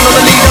go. Follow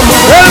the leader, move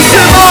with the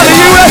leader. Marley,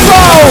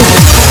 UFO!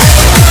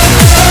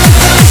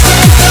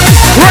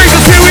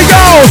 Ravers, here we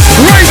go!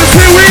 Ravers,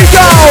 here we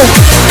go!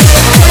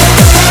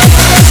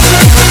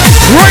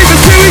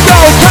 Ravers, here we go!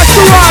 Catch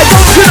the ride,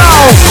 don't you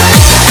know?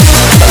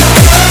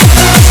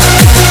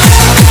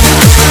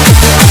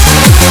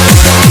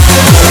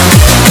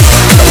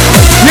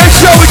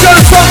 Yes, yo, we're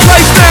going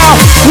someplace now!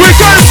 We're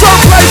going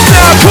someplace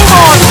now, come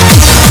on!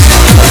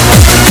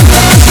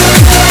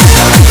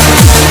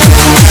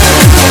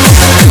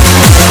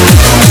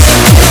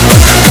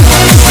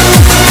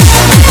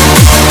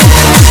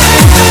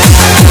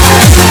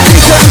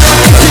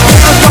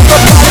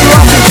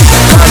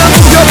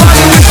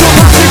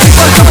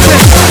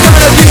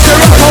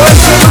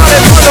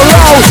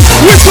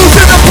 Whistles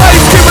in the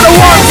place, give it a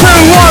 1,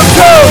 2, 1,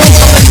 2.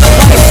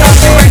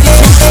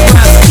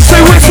 Say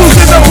whistles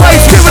in the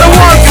place, give it a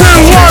 1,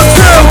 2, 1, 2.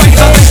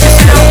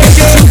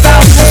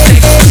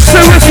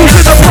 Say whistles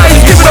in the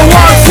place, give it a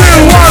 1,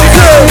 2, 1,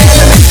 2.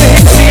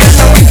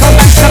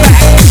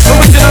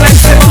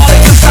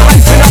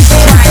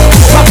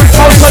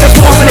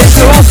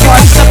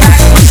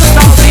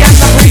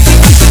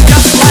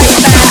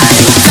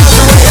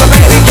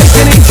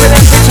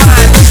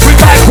 We're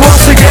back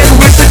once again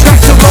with the track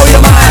to blow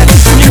your mind.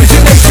 The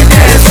music makes you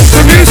dance,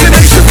 the music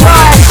makes you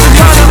cry.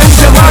 Trying to move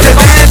your body,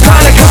 man,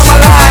 trying to come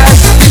alive.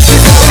 This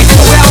is how we do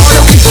it on a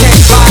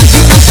weekend vibe.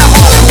 You got the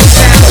hardcore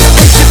sound,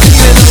 makes you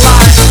feeling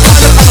alive. Trying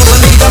to follow the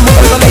leader, move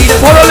with the leader.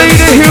 Follow the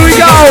leader, here we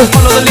go.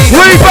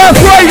 Rebirth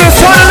Ravers,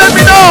 trying to let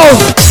me know.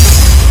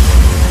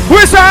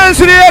 Where's the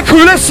hands in the air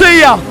crew? Let's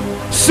see ya.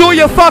 Sort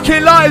your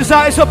fucking lives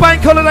out. It's a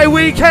bank holiday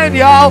weekend,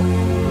 y'all.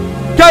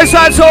 Goes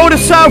out to all the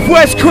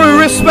Southwest crew,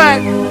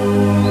 respect.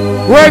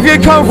 Wherever you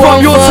come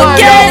from, your time,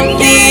 Forget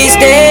these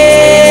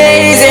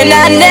days, and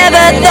I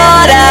never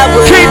thought I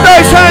would. Keep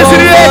those hands in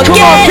the air,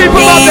 come on, keep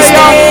them up there,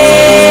 y'all.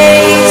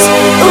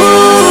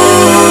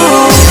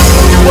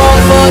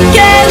 Won't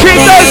forget Keep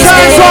those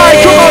hands high,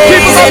 come on,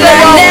 keep them up and there,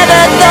 I y'all.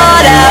 never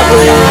thought I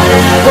would.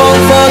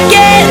 Won't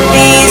forget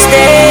these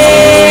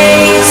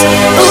days.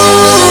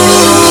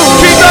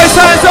 Keep those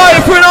hands high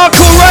for an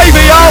hardcore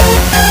raver, y'all.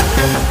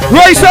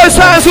 Raise those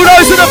hands, all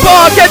those in the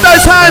bar, get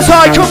those hands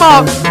high, come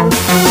on.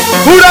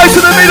 All those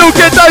in the middle,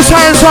 get those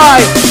hands high.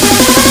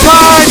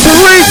 Time to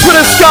reach for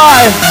the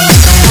sky.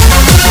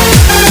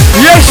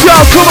 Yes,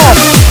 y'all, come on.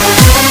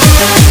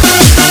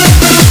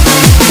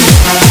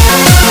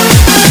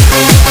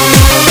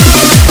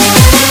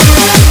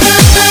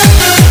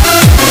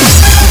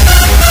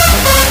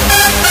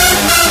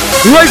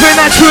 Raving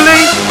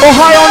naturally or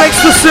high on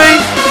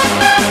ecstasy.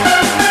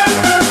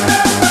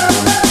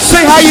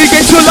 See how you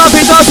get your love,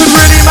 it doesn't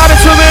really matter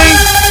to me.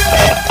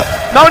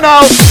 No,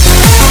 no.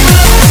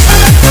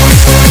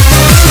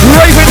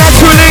 Raving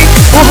naturally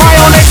or high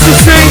on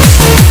ecstasy.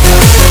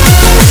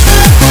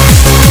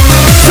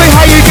 See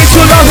how you get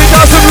your love, it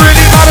doesn't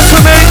really matter to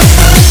me.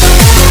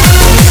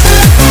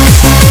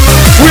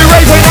 We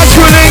raving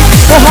naturally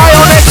or high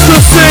on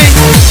ecstasy.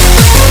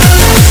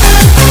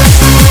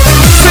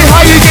 See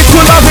how you get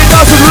your love, it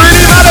doesn't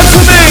really matter to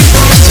me.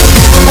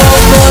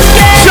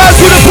 Shout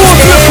to the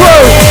Portsmouth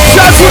crew.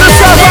 Shout to the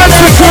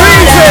Southampton crew.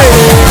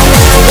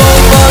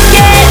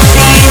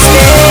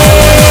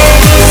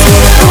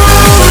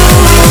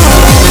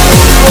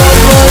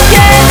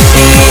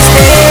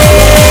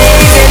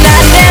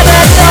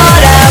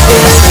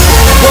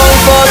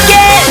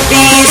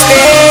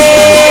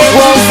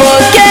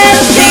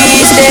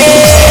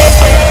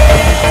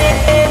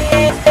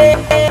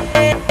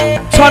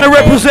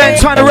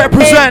 Trying to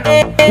represent.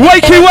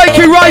 Wakey,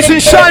 wakey, rise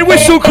and shine,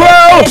 whistle crew.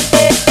 Trying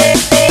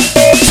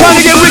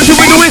to get wicked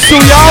with the whistle,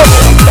 y'all.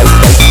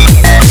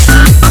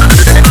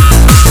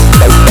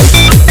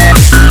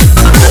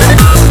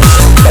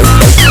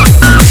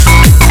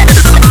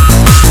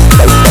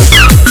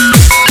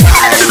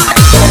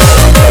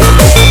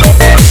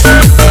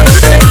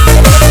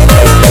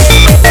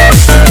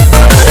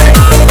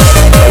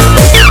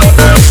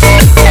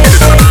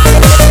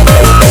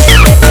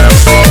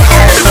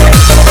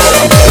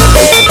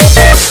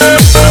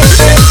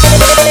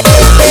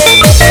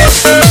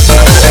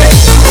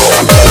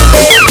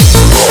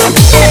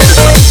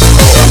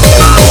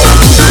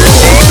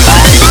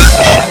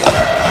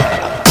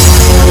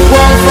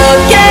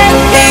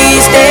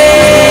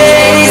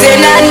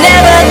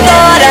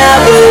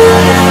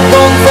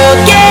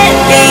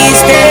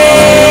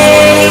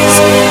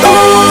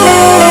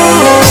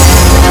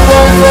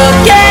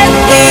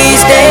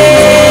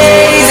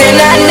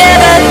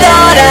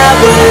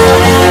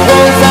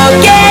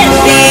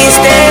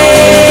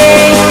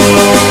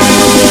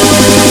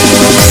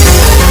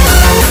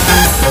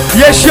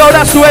 Show,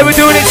 that's the way we're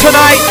doing it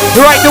tonight,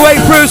 right the way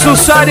through till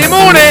Saturday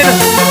morning.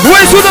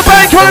 Where's with the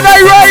bank holiday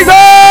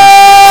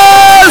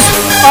ravers?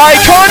 I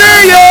can't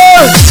hear you.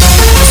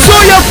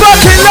 Sort your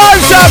fucking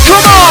lives out,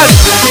 come on!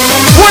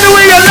 When are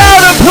we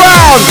loud and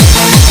proud?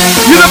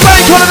 You're the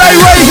bank holiday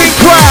raving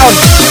crowd.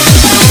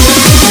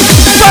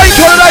 Bank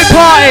holiday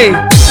party.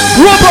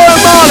 Robbo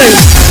and Marley.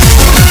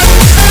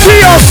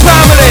 Geos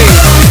family.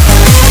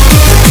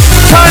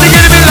 Time to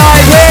get a bit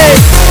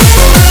lively.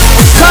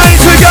 Time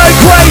to go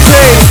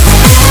crazy.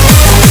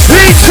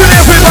 Each and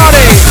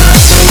everybody.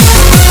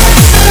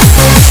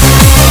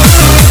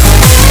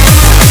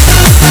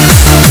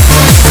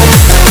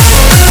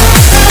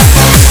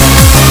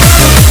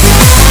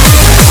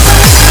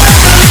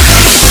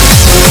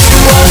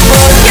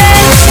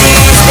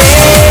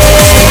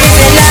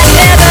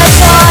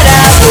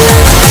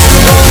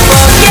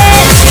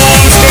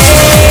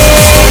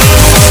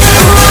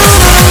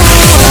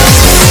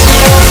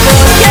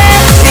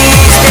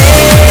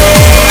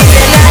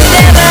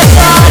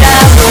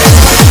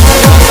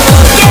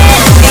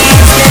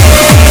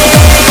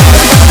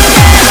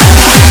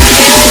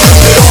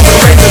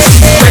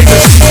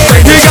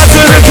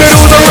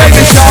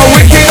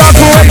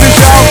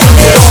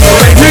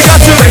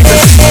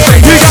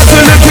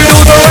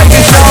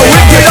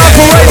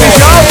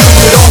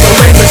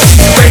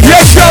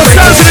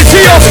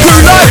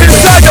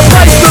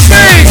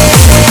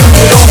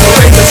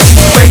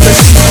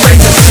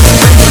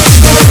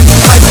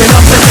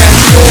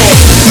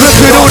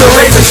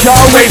 Ravers,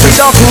 y'all,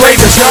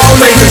 ravers, y'all,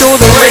 ravers, all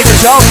the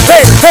ravers, y'all.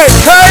 Hey, hey,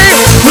 hey!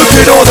 Look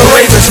at all the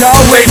ravers,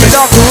 y'all, ravers,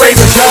 all the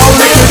ravers, y'all.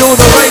 Look at all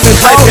the ravers,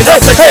 hyping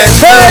up the dance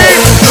floor.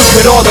 Look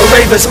at all the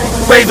ravers,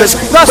 ravers.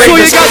 That's all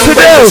you got to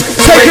do.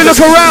 Take a look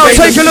around,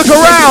 take a look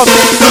around.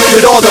 Look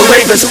at all the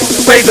ravers,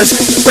 ravers,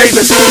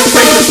 ravers,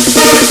 ravers,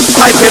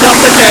 hyping up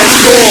the dance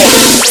floor.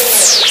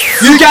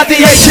 You got the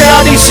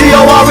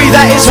HLDCORE,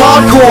 that is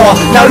hardcore.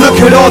 Now look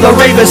at all the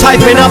ravers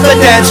hyping up the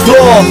dance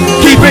floor.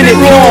 Keeping it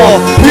raw,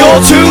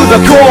 pure to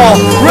the core.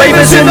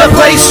 Ravers in the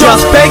place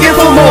just begging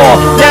for more.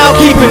 Now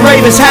keeping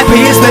ravers happy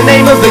is the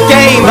name of the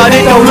game. But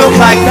it don't look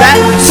like that,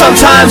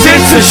 sometimes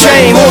it's a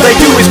shame. All they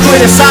do is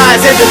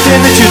criticize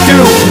everything that you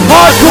do.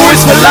 Hardcore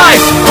is for life,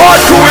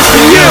 hardcore is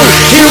for you.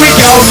 Here we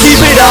go,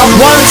 keep it up,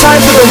 one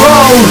time for the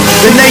road.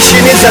 The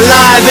nation is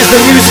alive as the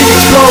music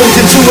explodes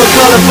into a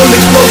colorful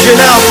explosion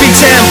of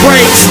beats and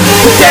breaks.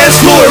 The dance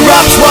floor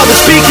erupts while the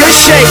speaker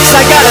shakes.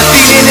 I got a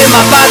feeling in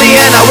my body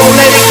and I won't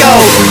let it go.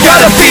 Got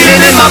a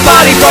feeling in my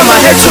body from my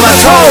head to my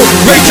toe.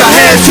 Raise your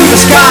hands to the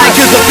sky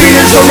cause the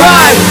feeling's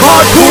arrive.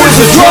 Hardcore is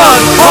a drug,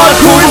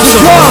 hardcore is a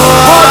drug,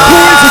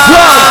 hardcore is a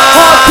drug,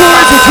 hardcore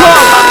is a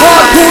drug,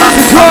 hardcore is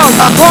a drug,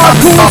 hardcore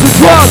is a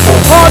drug,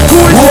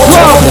 hardcore is a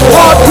drug,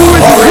 hardcore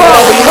is a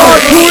drug,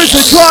 hardcore is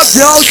a drug,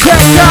 y'all. Check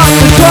out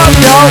the drug,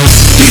 y'all.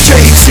 DJ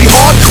HC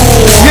hardcore.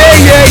 Yeah,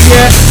 yeah,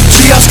 yeah.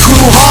 Geos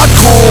crew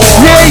hardcore.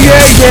 Yeah,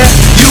 yeah, yeah.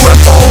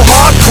 UFO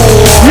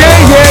hardcore. Yeah,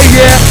 yeah,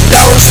 yeah.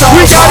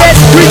 We got it,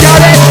 we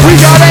got it, we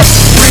got it.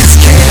 Prince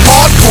King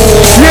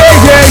hardcore. Yeah,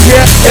 yeah,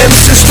 yeah.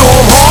 MC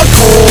Storm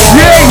hardcore.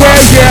 Yeah, yeah,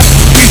 yeah.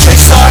 DJ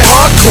Side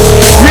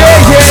hardcore. Yeah,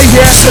 yeah,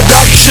 yeah.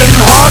 Seduction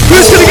hardcore.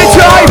 Who's gonna get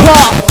your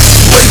iPod?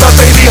 Flavor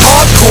Baby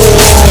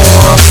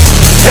hardcore.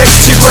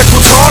 Electrik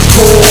Records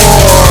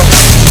hardcore.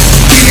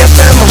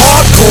 EFM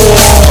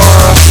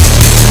hardcore.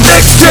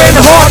 Next gen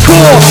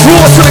hardcore,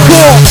 raw to the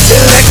core.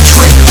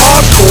 Electrik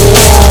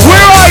hardcore.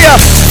 Where are ya?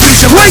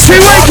 Wakey,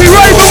 wakey,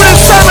 raving with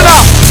stamina.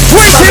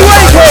 Wakey,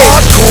 wakey.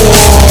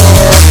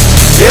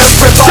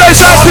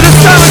 Goes out to the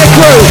stamina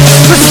crew.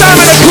 The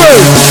stamina crew.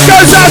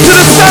 Goes out to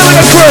the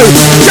stamina crew.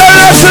 Going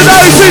out to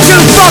those who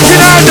can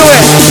fucking handle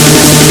it.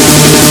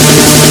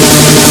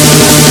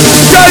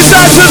 Goes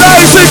out to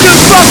those who can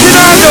fucking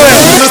handle it.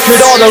 Look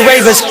at all the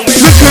ravers.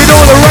 Look at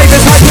all the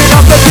ravers hyping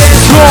up the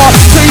dance floor.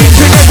 So each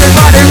and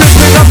everybody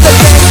ripping up the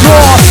dance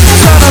floor.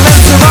 Turn them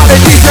into Marley,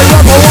 DJ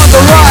Robbo on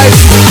the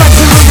rise.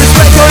 Maximum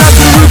respect going out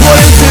to Rude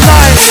Boy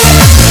tonight.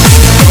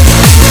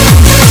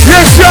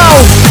 Yes, yo.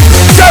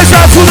 Goes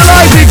out to the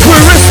Lively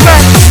crew,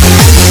 respect.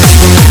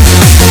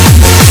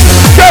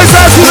 Goes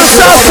out to the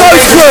South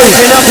Coast crew,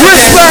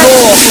 respect.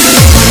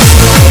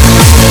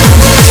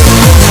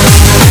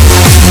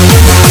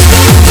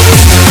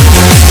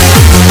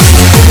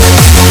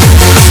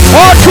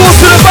 Hardcore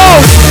to the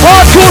bone,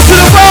 hardcore to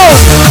the bone.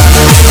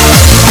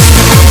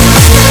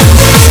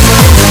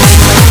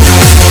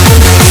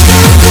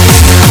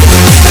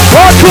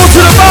 Hardcore to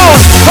the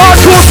bone,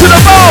 hardcore to the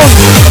bone.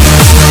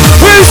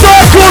 Who's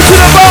hardcore to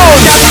the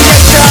bone?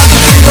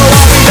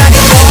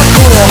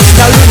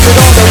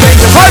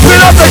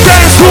 Hyping up the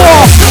dance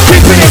floor,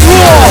 keeping it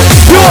raw,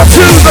 pure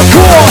to the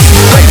core.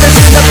 Ravers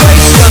in the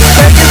place, just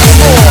begging for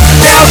more.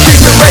 Now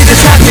keeping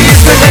ravers happy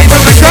is the name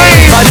of the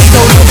game. But it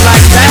don't look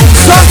like that,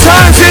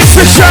 sometimes it's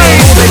a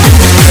shame. All they do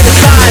is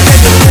criticize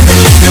everything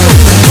that you do.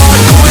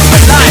 Hardcore is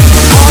for life,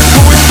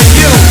 hardcore is for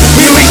you.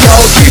 Here we go,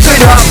 keep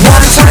it up,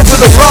 one time for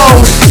the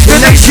road. The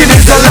nation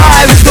is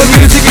alive as the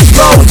music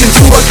explodes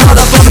into a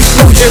colorful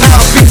explosion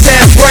of beats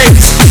and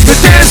breaks. The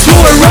dance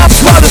floor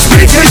erupts while the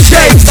speaker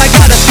shakes. I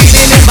got a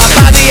feeling in my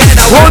body and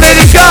I won't let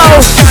it go.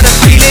 Got a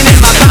feeling in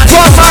my body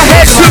from my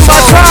head to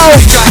my toe.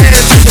 Raise your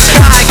hands to the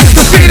sky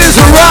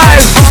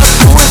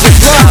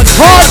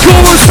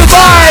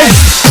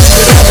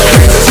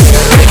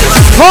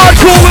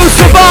Hardcore will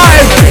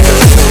survive.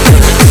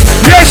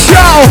 Yes,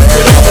 y'all.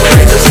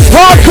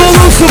 Hardcore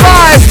will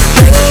survive.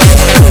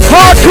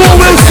 Hardcore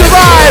will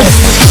survive.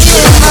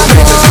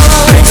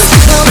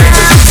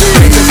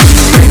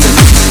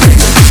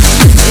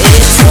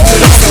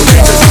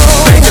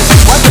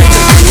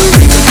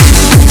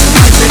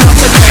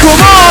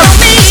 Come on.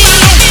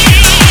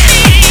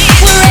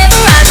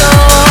 Wherever I go,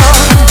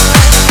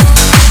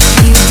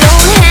 you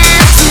don't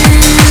have to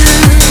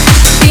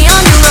be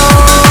on your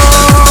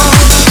own.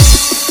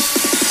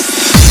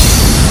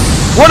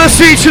 Wanna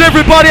see each and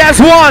everybody as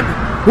one.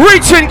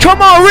 Reaching,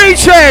 come on,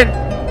 reaching.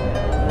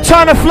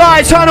 Time to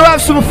fly, time to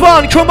have some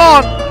fun, come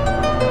on.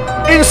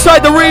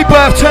 Inside the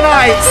rebirth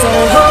tonight. So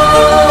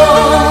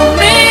hold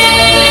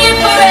me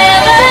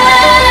forever.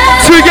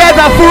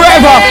 Together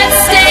forever.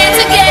 Let's stay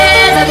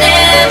together,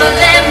 never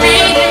let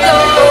me go.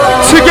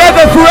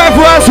 Together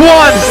forever as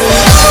one.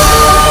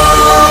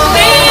 Hold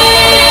me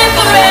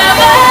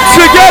forever.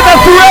 Together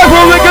forever,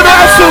 we're gonna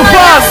have some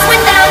fun.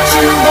 Without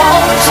you,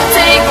 won't you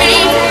take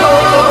me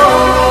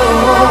home?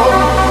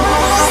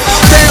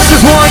 Dance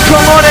as one,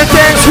 come on and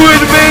dance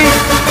with me.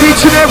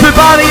 Each and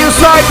everybody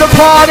inside the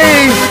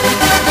party.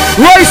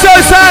 Raise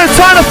those hands,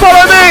 time to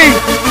follow me.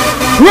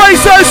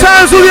 Raise those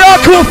hands with the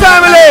hardcore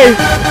family.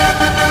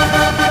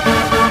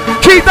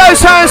 Keep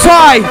those hands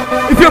high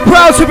if you're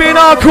proud to be an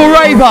hardcore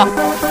raver.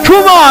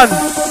 Come on,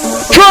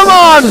 come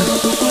on.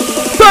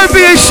 Don't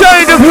be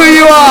ashamed of who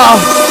you are.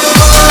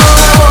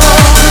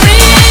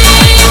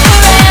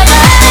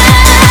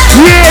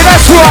 Yeah,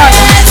 that's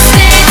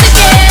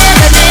right.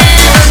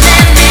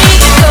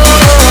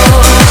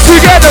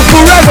 Together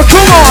forever,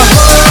 come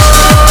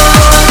on.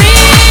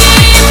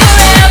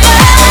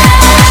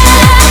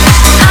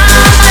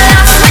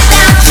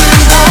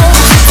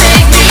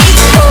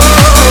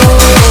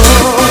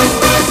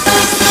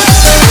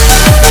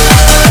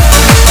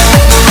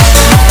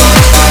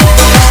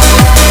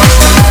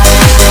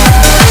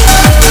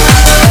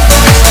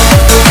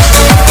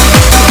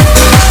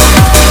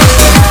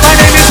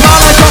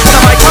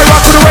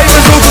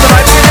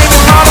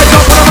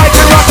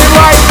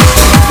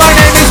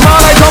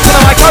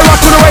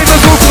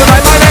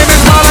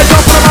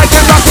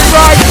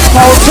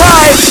 Hold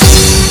tight.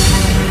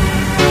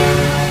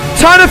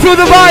 Time to feel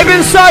the vibe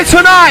inside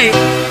tonight.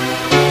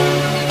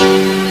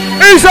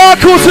 Who's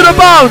hardcore to the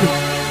bone?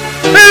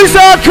 Who's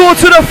hardcore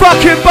to the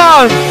fucking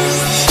bone?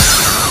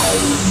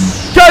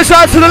 Goes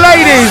out to the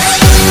ladies.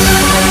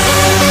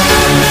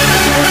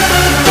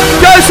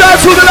 Goes out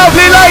to the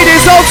lovely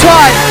ladies. Hold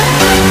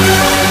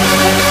tight.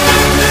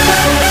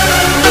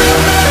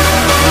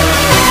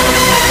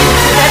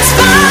 Let's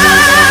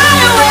fly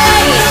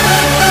away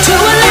to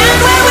a land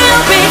where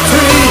we'll be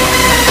free.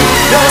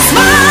 Your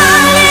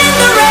smile in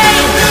the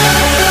rain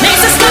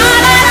makes the sky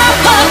light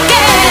up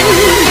again.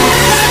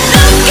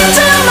 Look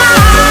into my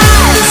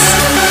eyes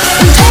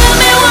and tell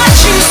me what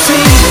you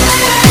see.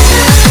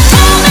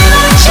 Tell me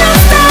that you'll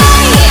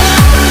stay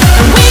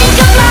and we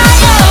can fly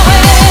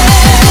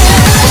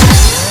away.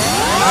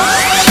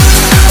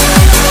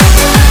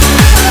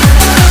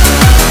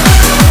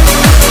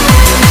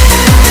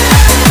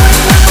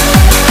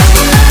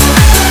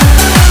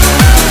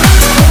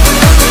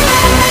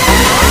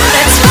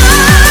 Let's fly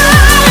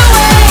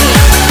away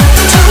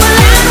to a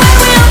land where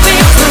we'll be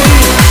free.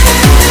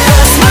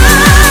 Your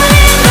smile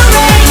in the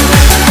rain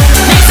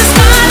makes the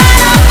sky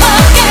light up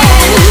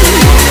again.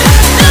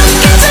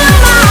 Look into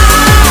my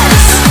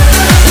eyes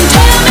and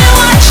tell me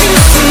what you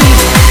see.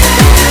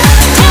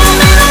 Tell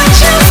me that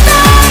you'll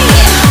stay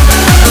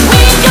and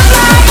we can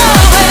fly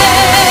away.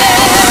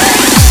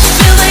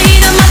 Feel the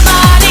heat of my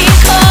body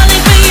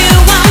calling for you.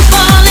 I'm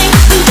falling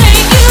and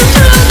take you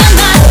through the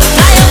night.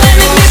 Fly away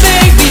with me,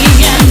 baby,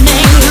 and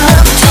make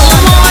love till the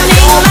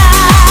morning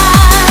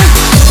light.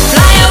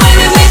 Fly away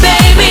with me,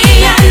 baby,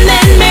 and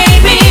then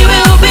maybe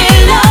we'll be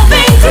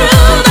loving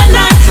through the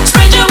night.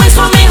 Spread your wings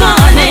for me,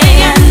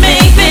 honey, and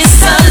make this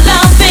a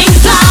loving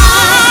flight.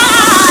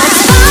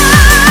 Let's fly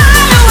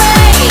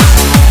away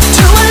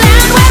to a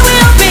land where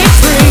we'll be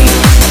free.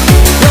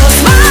 Your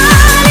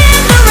smile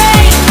in the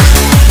rain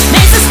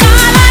makes the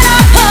sky light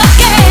up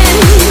again.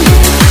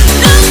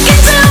 Look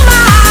into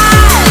my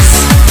eyes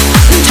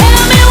and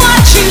tell me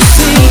what you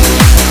see.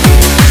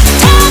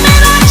 Tell me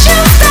that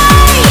you'll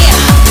stay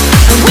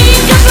and we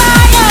can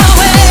fly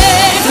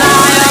away.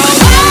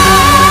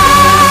 Fly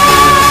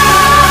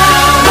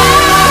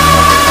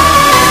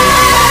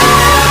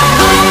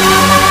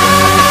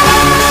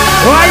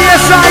Ah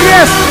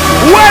yes.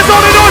 Where's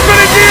all the noise for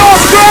the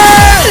Geos crew?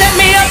 Let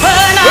me open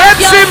up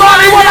MC your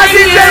Marley, mind what I and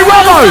DJ your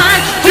Robo.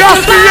 mind.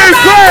 Just for you,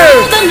 Fly crew.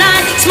 through the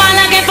night. Smile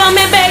again for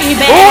me,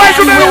 baby. Always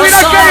and remember we'll we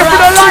don't soar get it for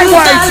the up to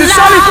lightweights. the It's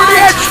only for the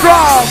light. extra.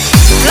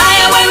 Fly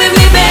away with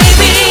me,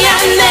 baby,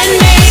 and then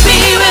maybe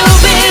we'll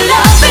be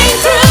loving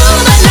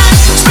through the night.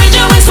 Spread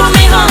your wings for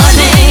me,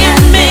 honey,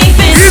 and make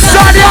this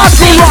Inside the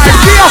hardcore ride,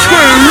 Geos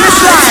crew,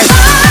 listen.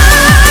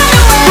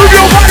 Move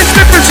your body,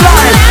 slip and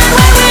slide.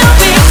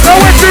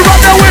 Nowhere to run,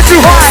 nowhere to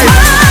hide.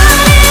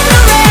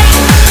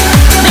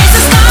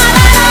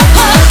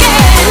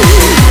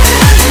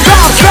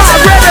 Stop,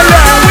 red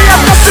alert. We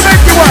have got to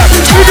make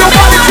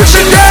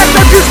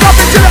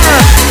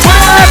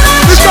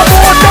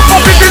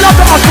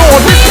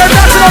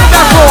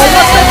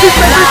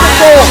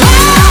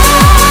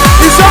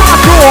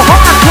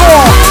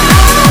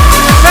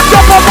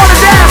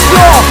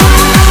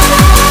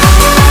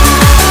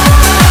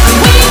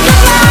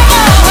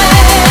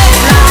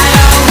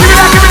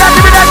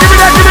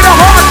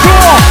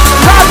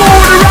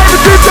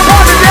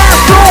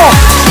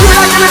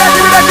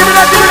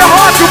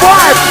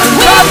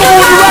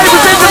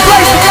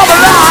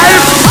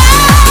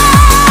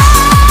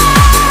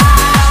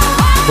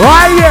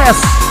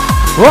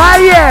yes. Why,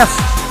 yes.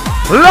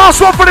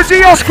 Last one for the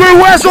Geos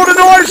crew. Where's all the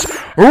noise?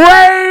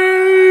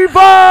 Ravers.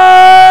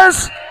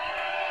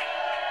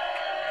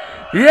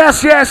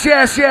 Yes, yes,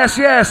 yes, yes,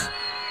 yes.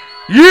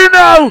 You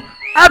know,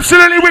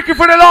 absolutely wicked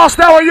for the last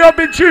hour. You have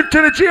been tuned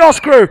to the Geos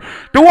crew.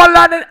 The one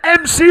landed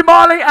MC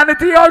Marley and the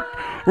Dio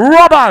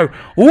Robbo.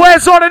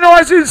 Where's all the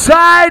noise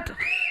inside?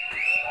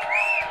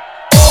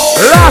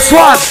 Last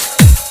one.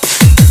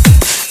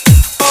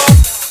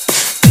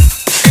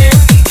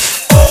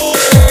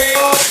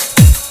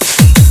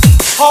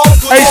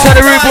 Inside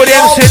the room for the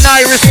MC and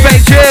I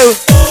respect you.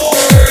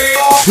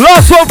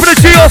 Last one for the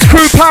Geos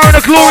crew, Power and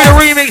the Gloria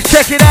remix,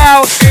 check it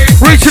out.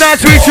 Reaching out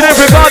to each and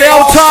everybody,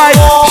 hold tight.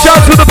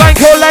 Shout to the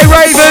Bank Holiday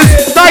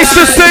Ravers. Nice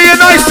to see you,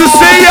 nice to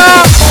see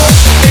ya.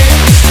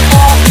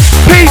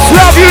 Peace,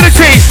 love,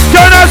 unity.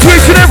 Going out to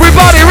each and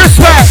everybody,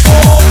 respect.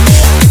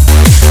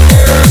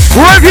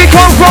 Wherever you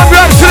come from,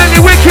 you're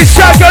absolutely wicked.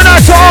 Shout going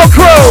out to our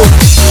crew.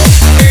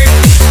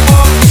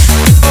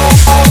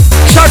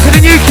 Shout to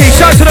the Nuki,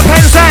 shout to the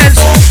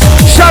Penzance,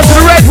 shout to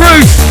the Red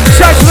Roof,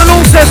 shout to the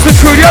Launceston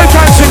crew, the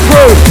Oakhampton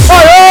crew.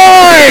 Oi,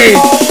 oi!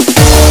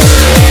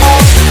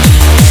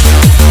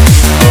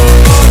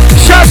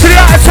 Shout to the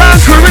Out of Town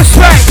crew,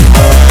 respect.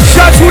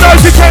 Shout to all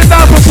those who came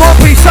down from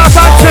Pompey,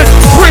 Southampton,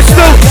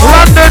 Bristol,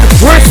 London,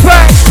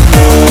 respect.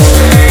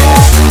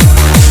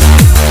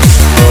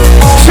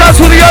 Shout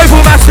to the Oval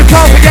Master,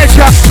 can't forget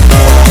ya.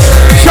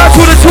 Shout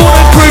to the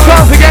Taunton crew,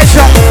 can't forget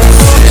ya.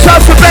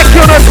 Shout to Becky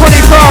on her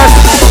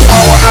 21st.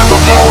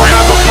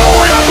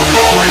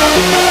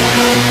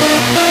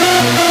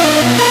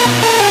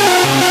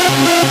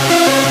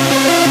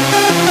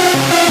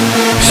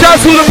 Shout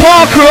to the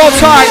Park crew, all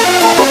tight.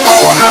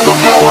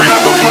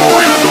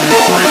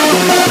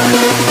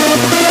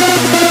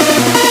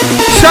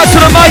 Shout to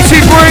the Mighty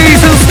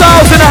Breeze and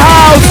Styles in the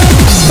house.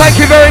 Thank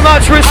you very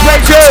much,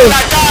 respect you.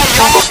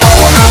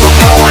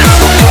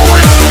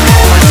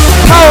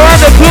 Power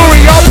and the glory,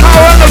 your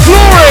power and the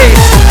glory.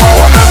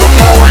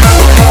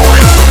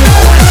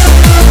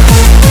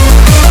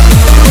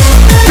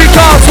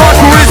 Because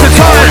hardcore is the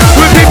time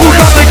when people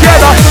come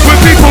together, when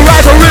people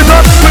ride the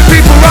rhythm, when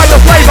people ride the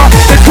flavor.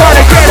 They're trying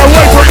to get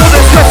away from all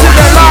the stress in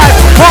their life.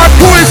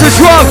 Hardcore is a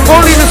drug,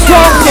 only the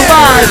strong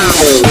survive.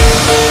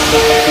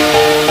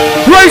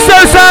 Raise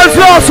those hands,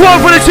 last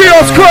one for the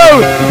Geos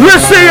crew.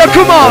 Let's see ya,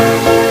 come on.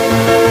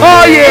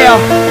 Oh yeah.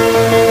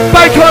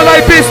 Bank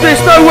holiday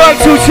business, no work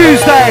till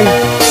Tuesday.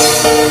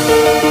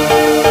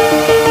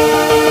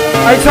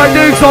 Hey, tight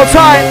dudes, all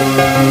tight.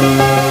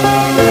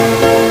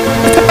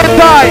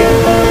 Die.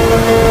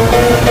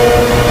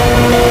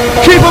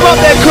 Keep them up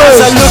there, crew. As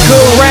I look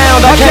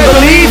around, I can't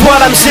believe what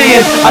I'm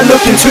seeing. I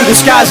look into the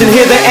skies and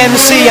hear the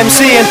MC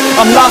MCing.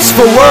 I'm lost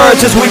for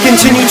words as we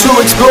continue to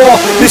explore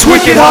this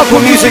wicked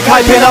hardcore music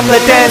hyping up the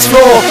dance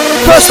floor.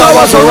 First I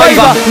was a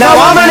raver, now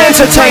I'm an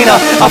entertainer.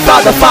 I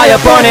felt the fire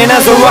burning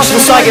as the rush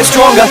inside gets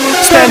stronger.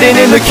 Standing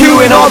in the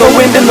queue in all the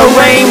wind and the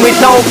rain with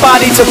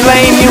nobody to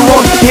blame. You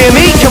won't hear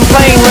me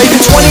complain.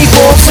 Raving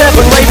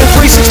 24/7, raving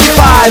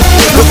 365.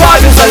 The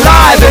vibe is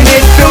alive and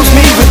it fills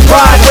me with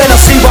pride when I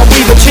see what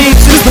we've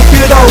achieved since the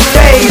good old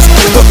days.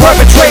 The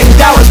perpetrating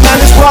doubters, man,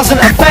 this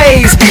wasn't a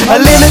phase.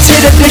 A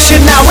limited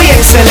edition, now we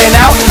ain't selling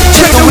out.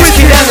 Check the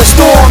whiskey and the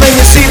storm and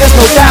you see there's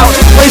no doubt.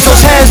 Raise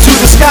those hands to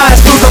the skies,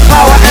 feel the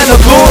power and the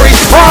glory.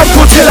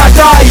 Hardcore till I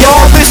die,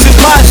 y'all, this is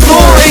my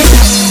story.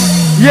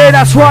 Yeah,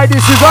 that's right,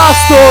 this is our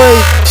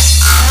story.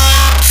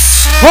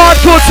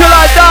 Hardcore till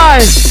I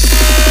die.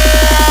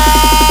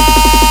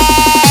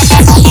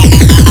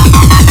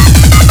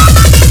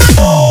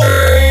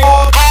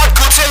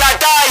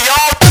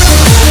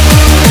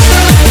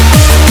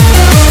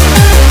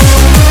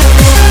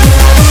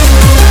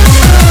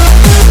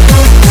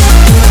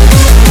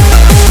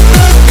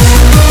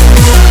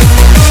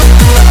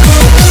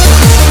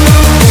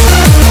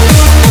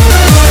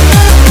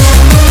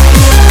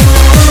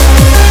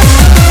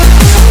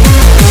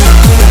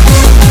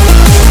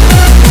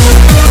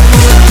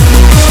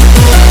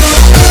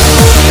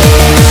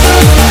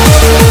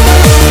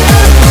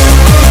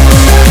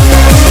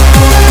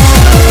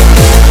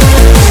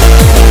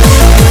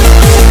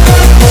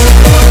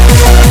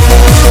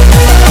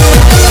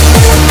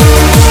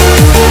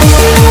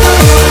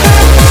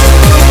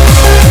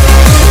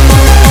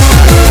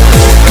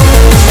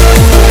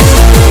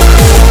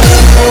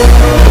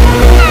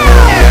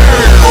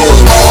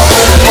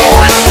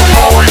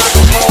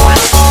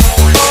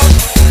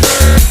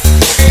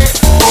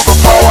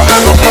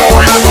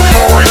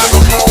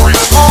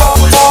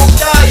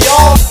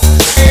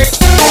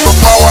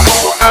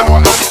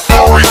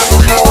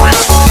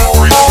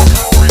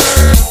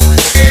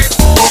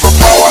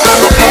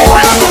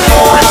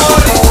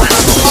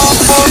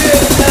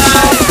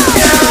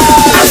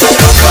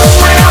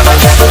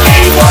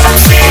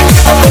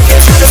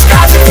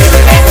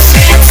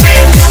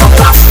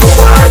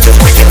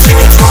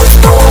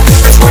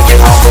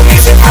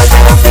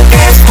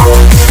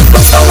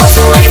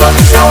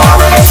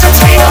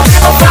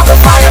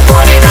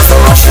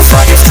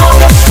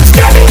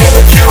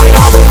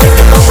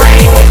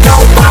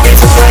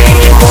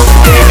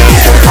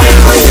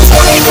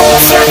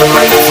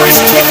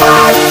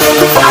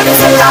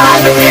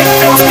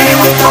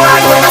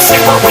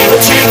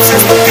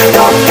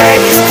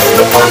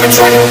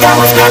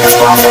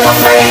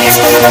 It's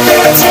been a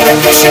limited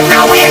edition,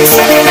 now we ain't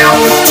selling out.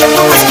 Check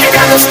the whiskey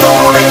down the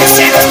store and you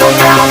see there's no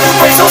doubt.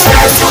 Raise those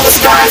hands to the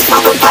skies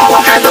for the power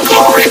and the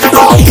glory. The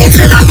road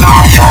into the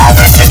mouth,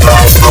 this is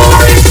my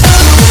story.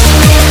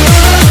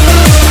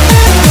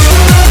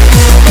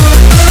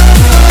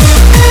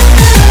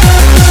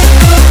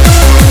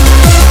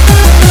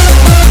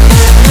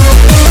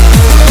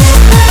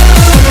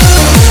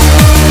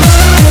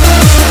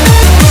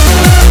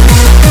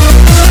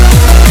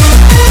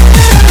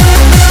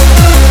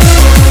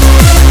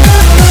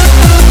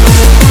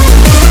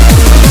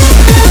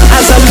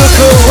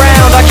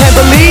 Around, I can't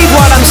believe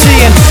what I'm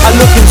seeing. I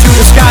look into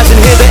the skies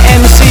and hear the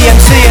MCing.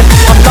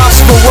 I'm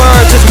lost for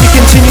words as we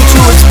continue to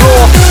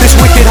explore this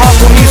wicked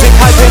hardcore music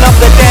hyping up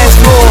the dance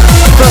floor.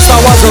 First I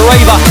was a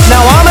raver,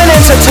 now I'm an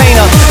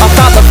entertainer. I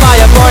felt the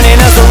fire burning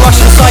as the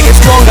Russian side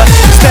gets stronger.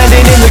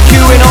 Standing in the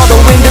queue in all the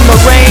wind and the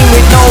rain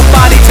with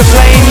nobody to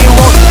blame. You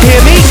won't hear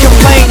me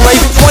complain.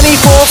 Raving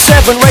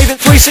 24/7, raving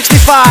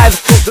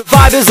 365. The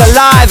vibe is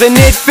alive and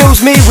it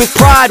fills me with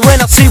pride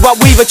when I see what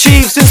we've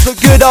achieved since the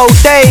good old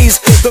days.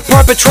 The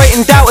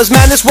perpetrating doubters,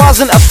 man, this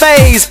wasn't a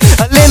phase.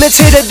 A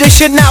limited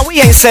edition, now we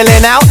ain't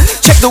selling out.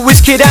 Check the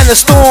whiskey and the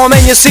storm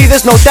and you see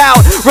there's no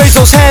doubt. Raise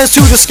those hands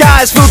to the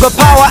skies for the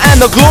power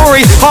and the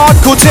glory.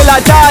 Hardcore till I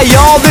die,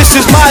 y'all, this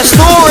is my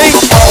story.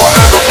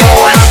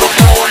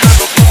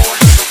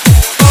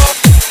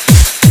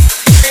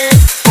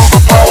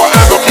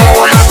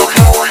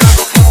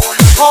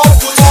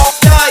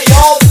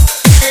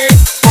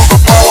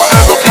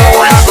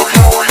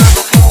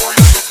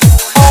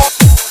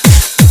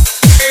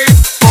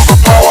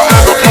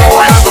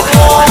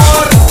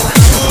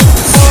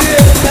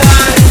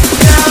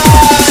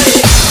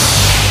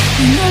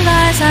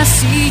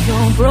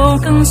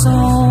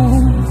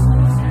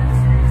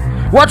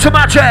 What's the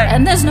magic?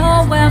 And there's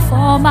nowhere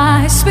for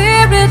my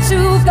spirit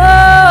to go.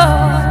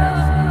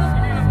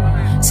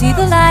 See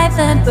the light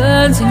that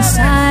burns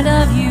inside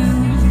of you,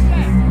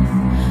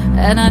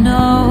 and I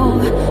know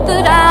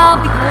that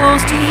I'll be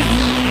close to you.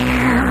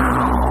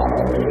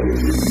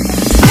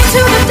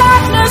 Into the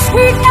darkness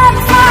we can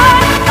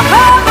fly,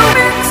 above the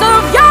winds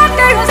of your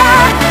gaze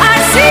I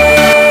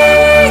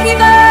see the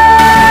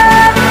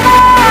light.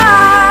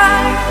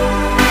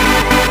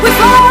 We're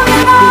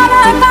falling on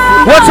a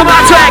mountain. What's the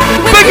magic?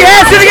 Big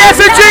hands to the S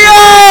and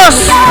Geos!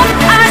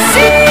 I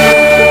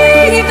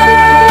see the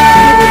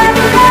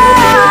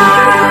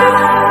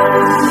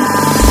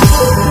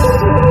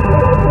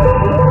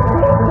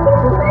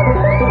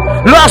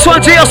Last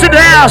one, Geos in the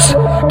house.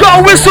 Got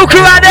a whistle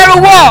crew out there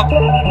or what?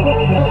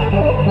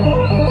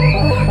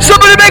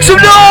 Somebody make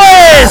some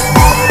noise!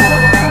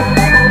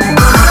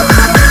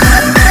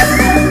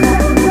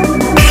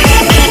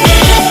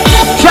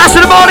 Trust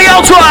in the Marley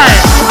outright.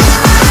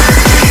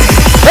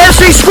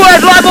 MC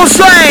Squared live on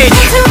stage.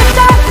 into the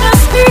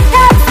darkness we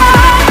can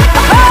fly,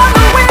 above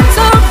the winds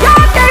of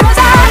your gaze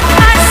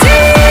I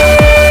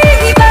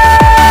see the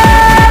light.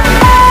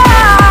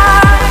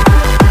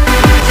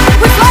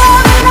 We're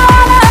floating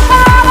on a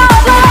cloud of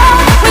love.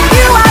 With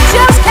you I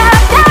just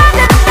can't get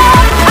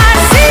enough. I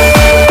see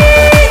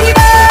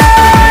the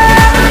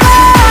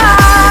light.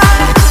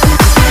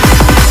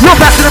 You're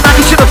passing the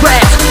magic to the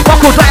bread.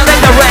 Walk all down in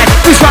the red.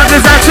 These runs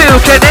is that too.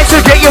 Connect to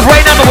get your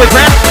brain number with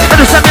man.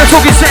 Understand me, I'm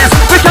talking sense.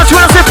 We can't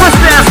try to say first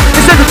dance.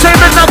 It's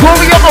entertainment, now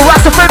glory on the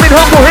rest of fame in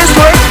humble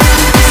history.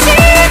 I see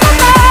the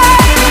light.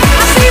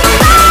 I see the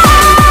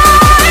light.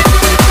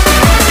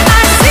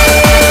 I see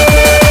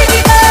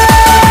the light.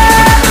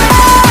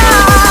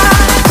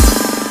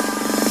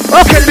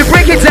 Okay, let me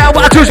break it down.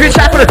 What I do is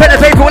reach out for the pen and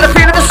paper. When I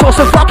feel the source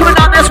of fucking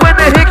nightmares when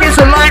the hit gets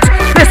the light.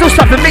 There's no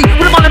stopping me.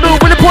 When I'm on the move,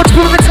 when the ports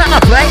through the time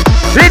I play.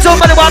 It don't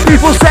matter what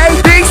people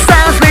say. These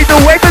sounds lead the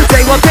way from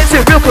day one. Gets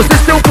it real, cause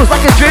this still feels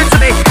like a dream to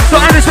me. So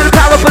I'm just with the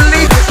power of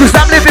belief, cause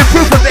I'm living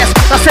proof of this.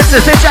 I set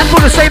this edge, I feel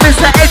the same as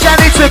the edge. I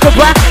need to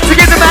comply. To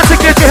get the man to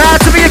get your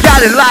hand to be a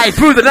guiding light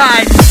through the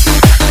night.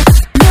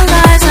 Your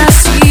eyes, I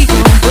see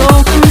your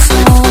broken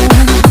soul,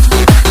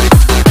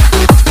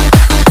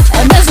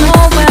 and there's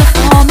nowhere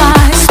for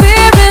my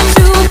spirit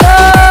to go.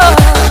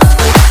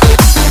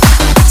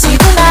 See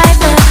the light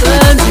that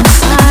burns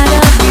inside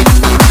of you,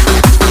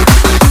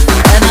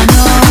 and I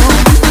know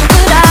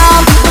that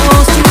I'll be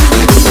close to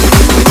you.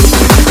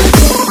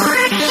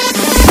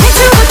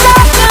 Into the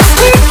darkness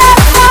we can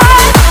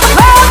fly,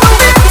 above the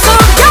winds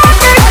of your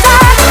gaze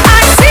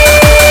I see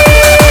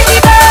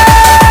the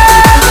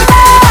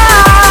light.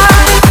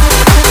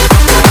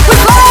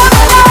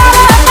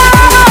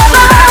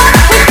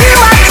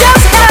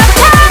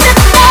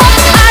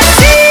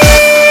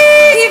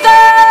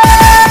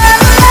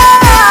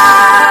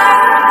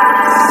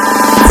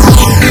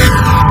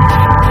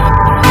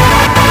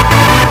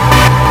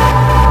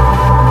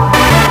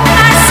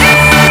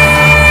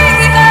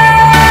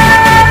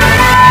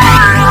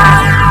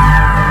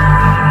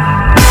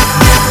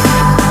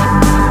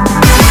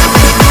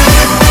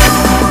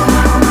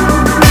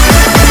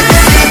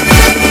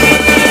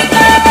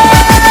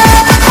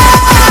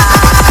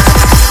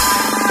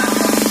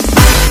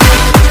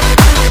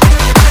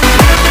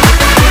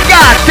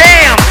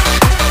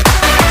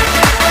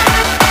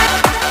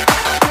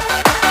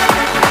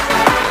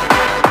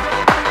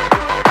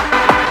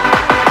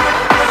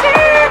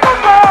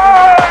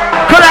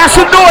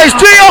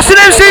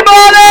 to MC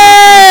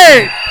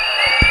Marley!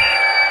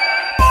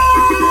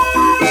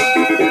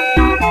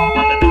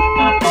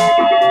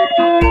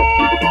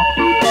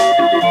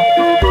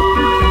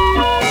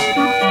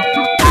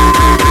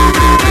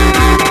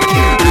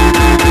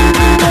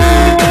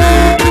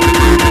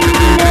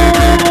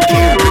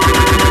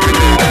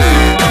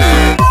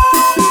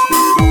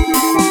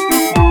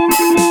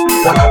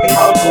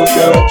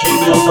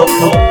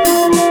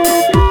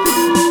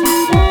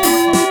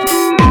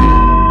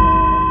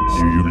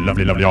 You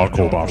lovely, lovely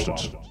hardcore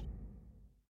bastards.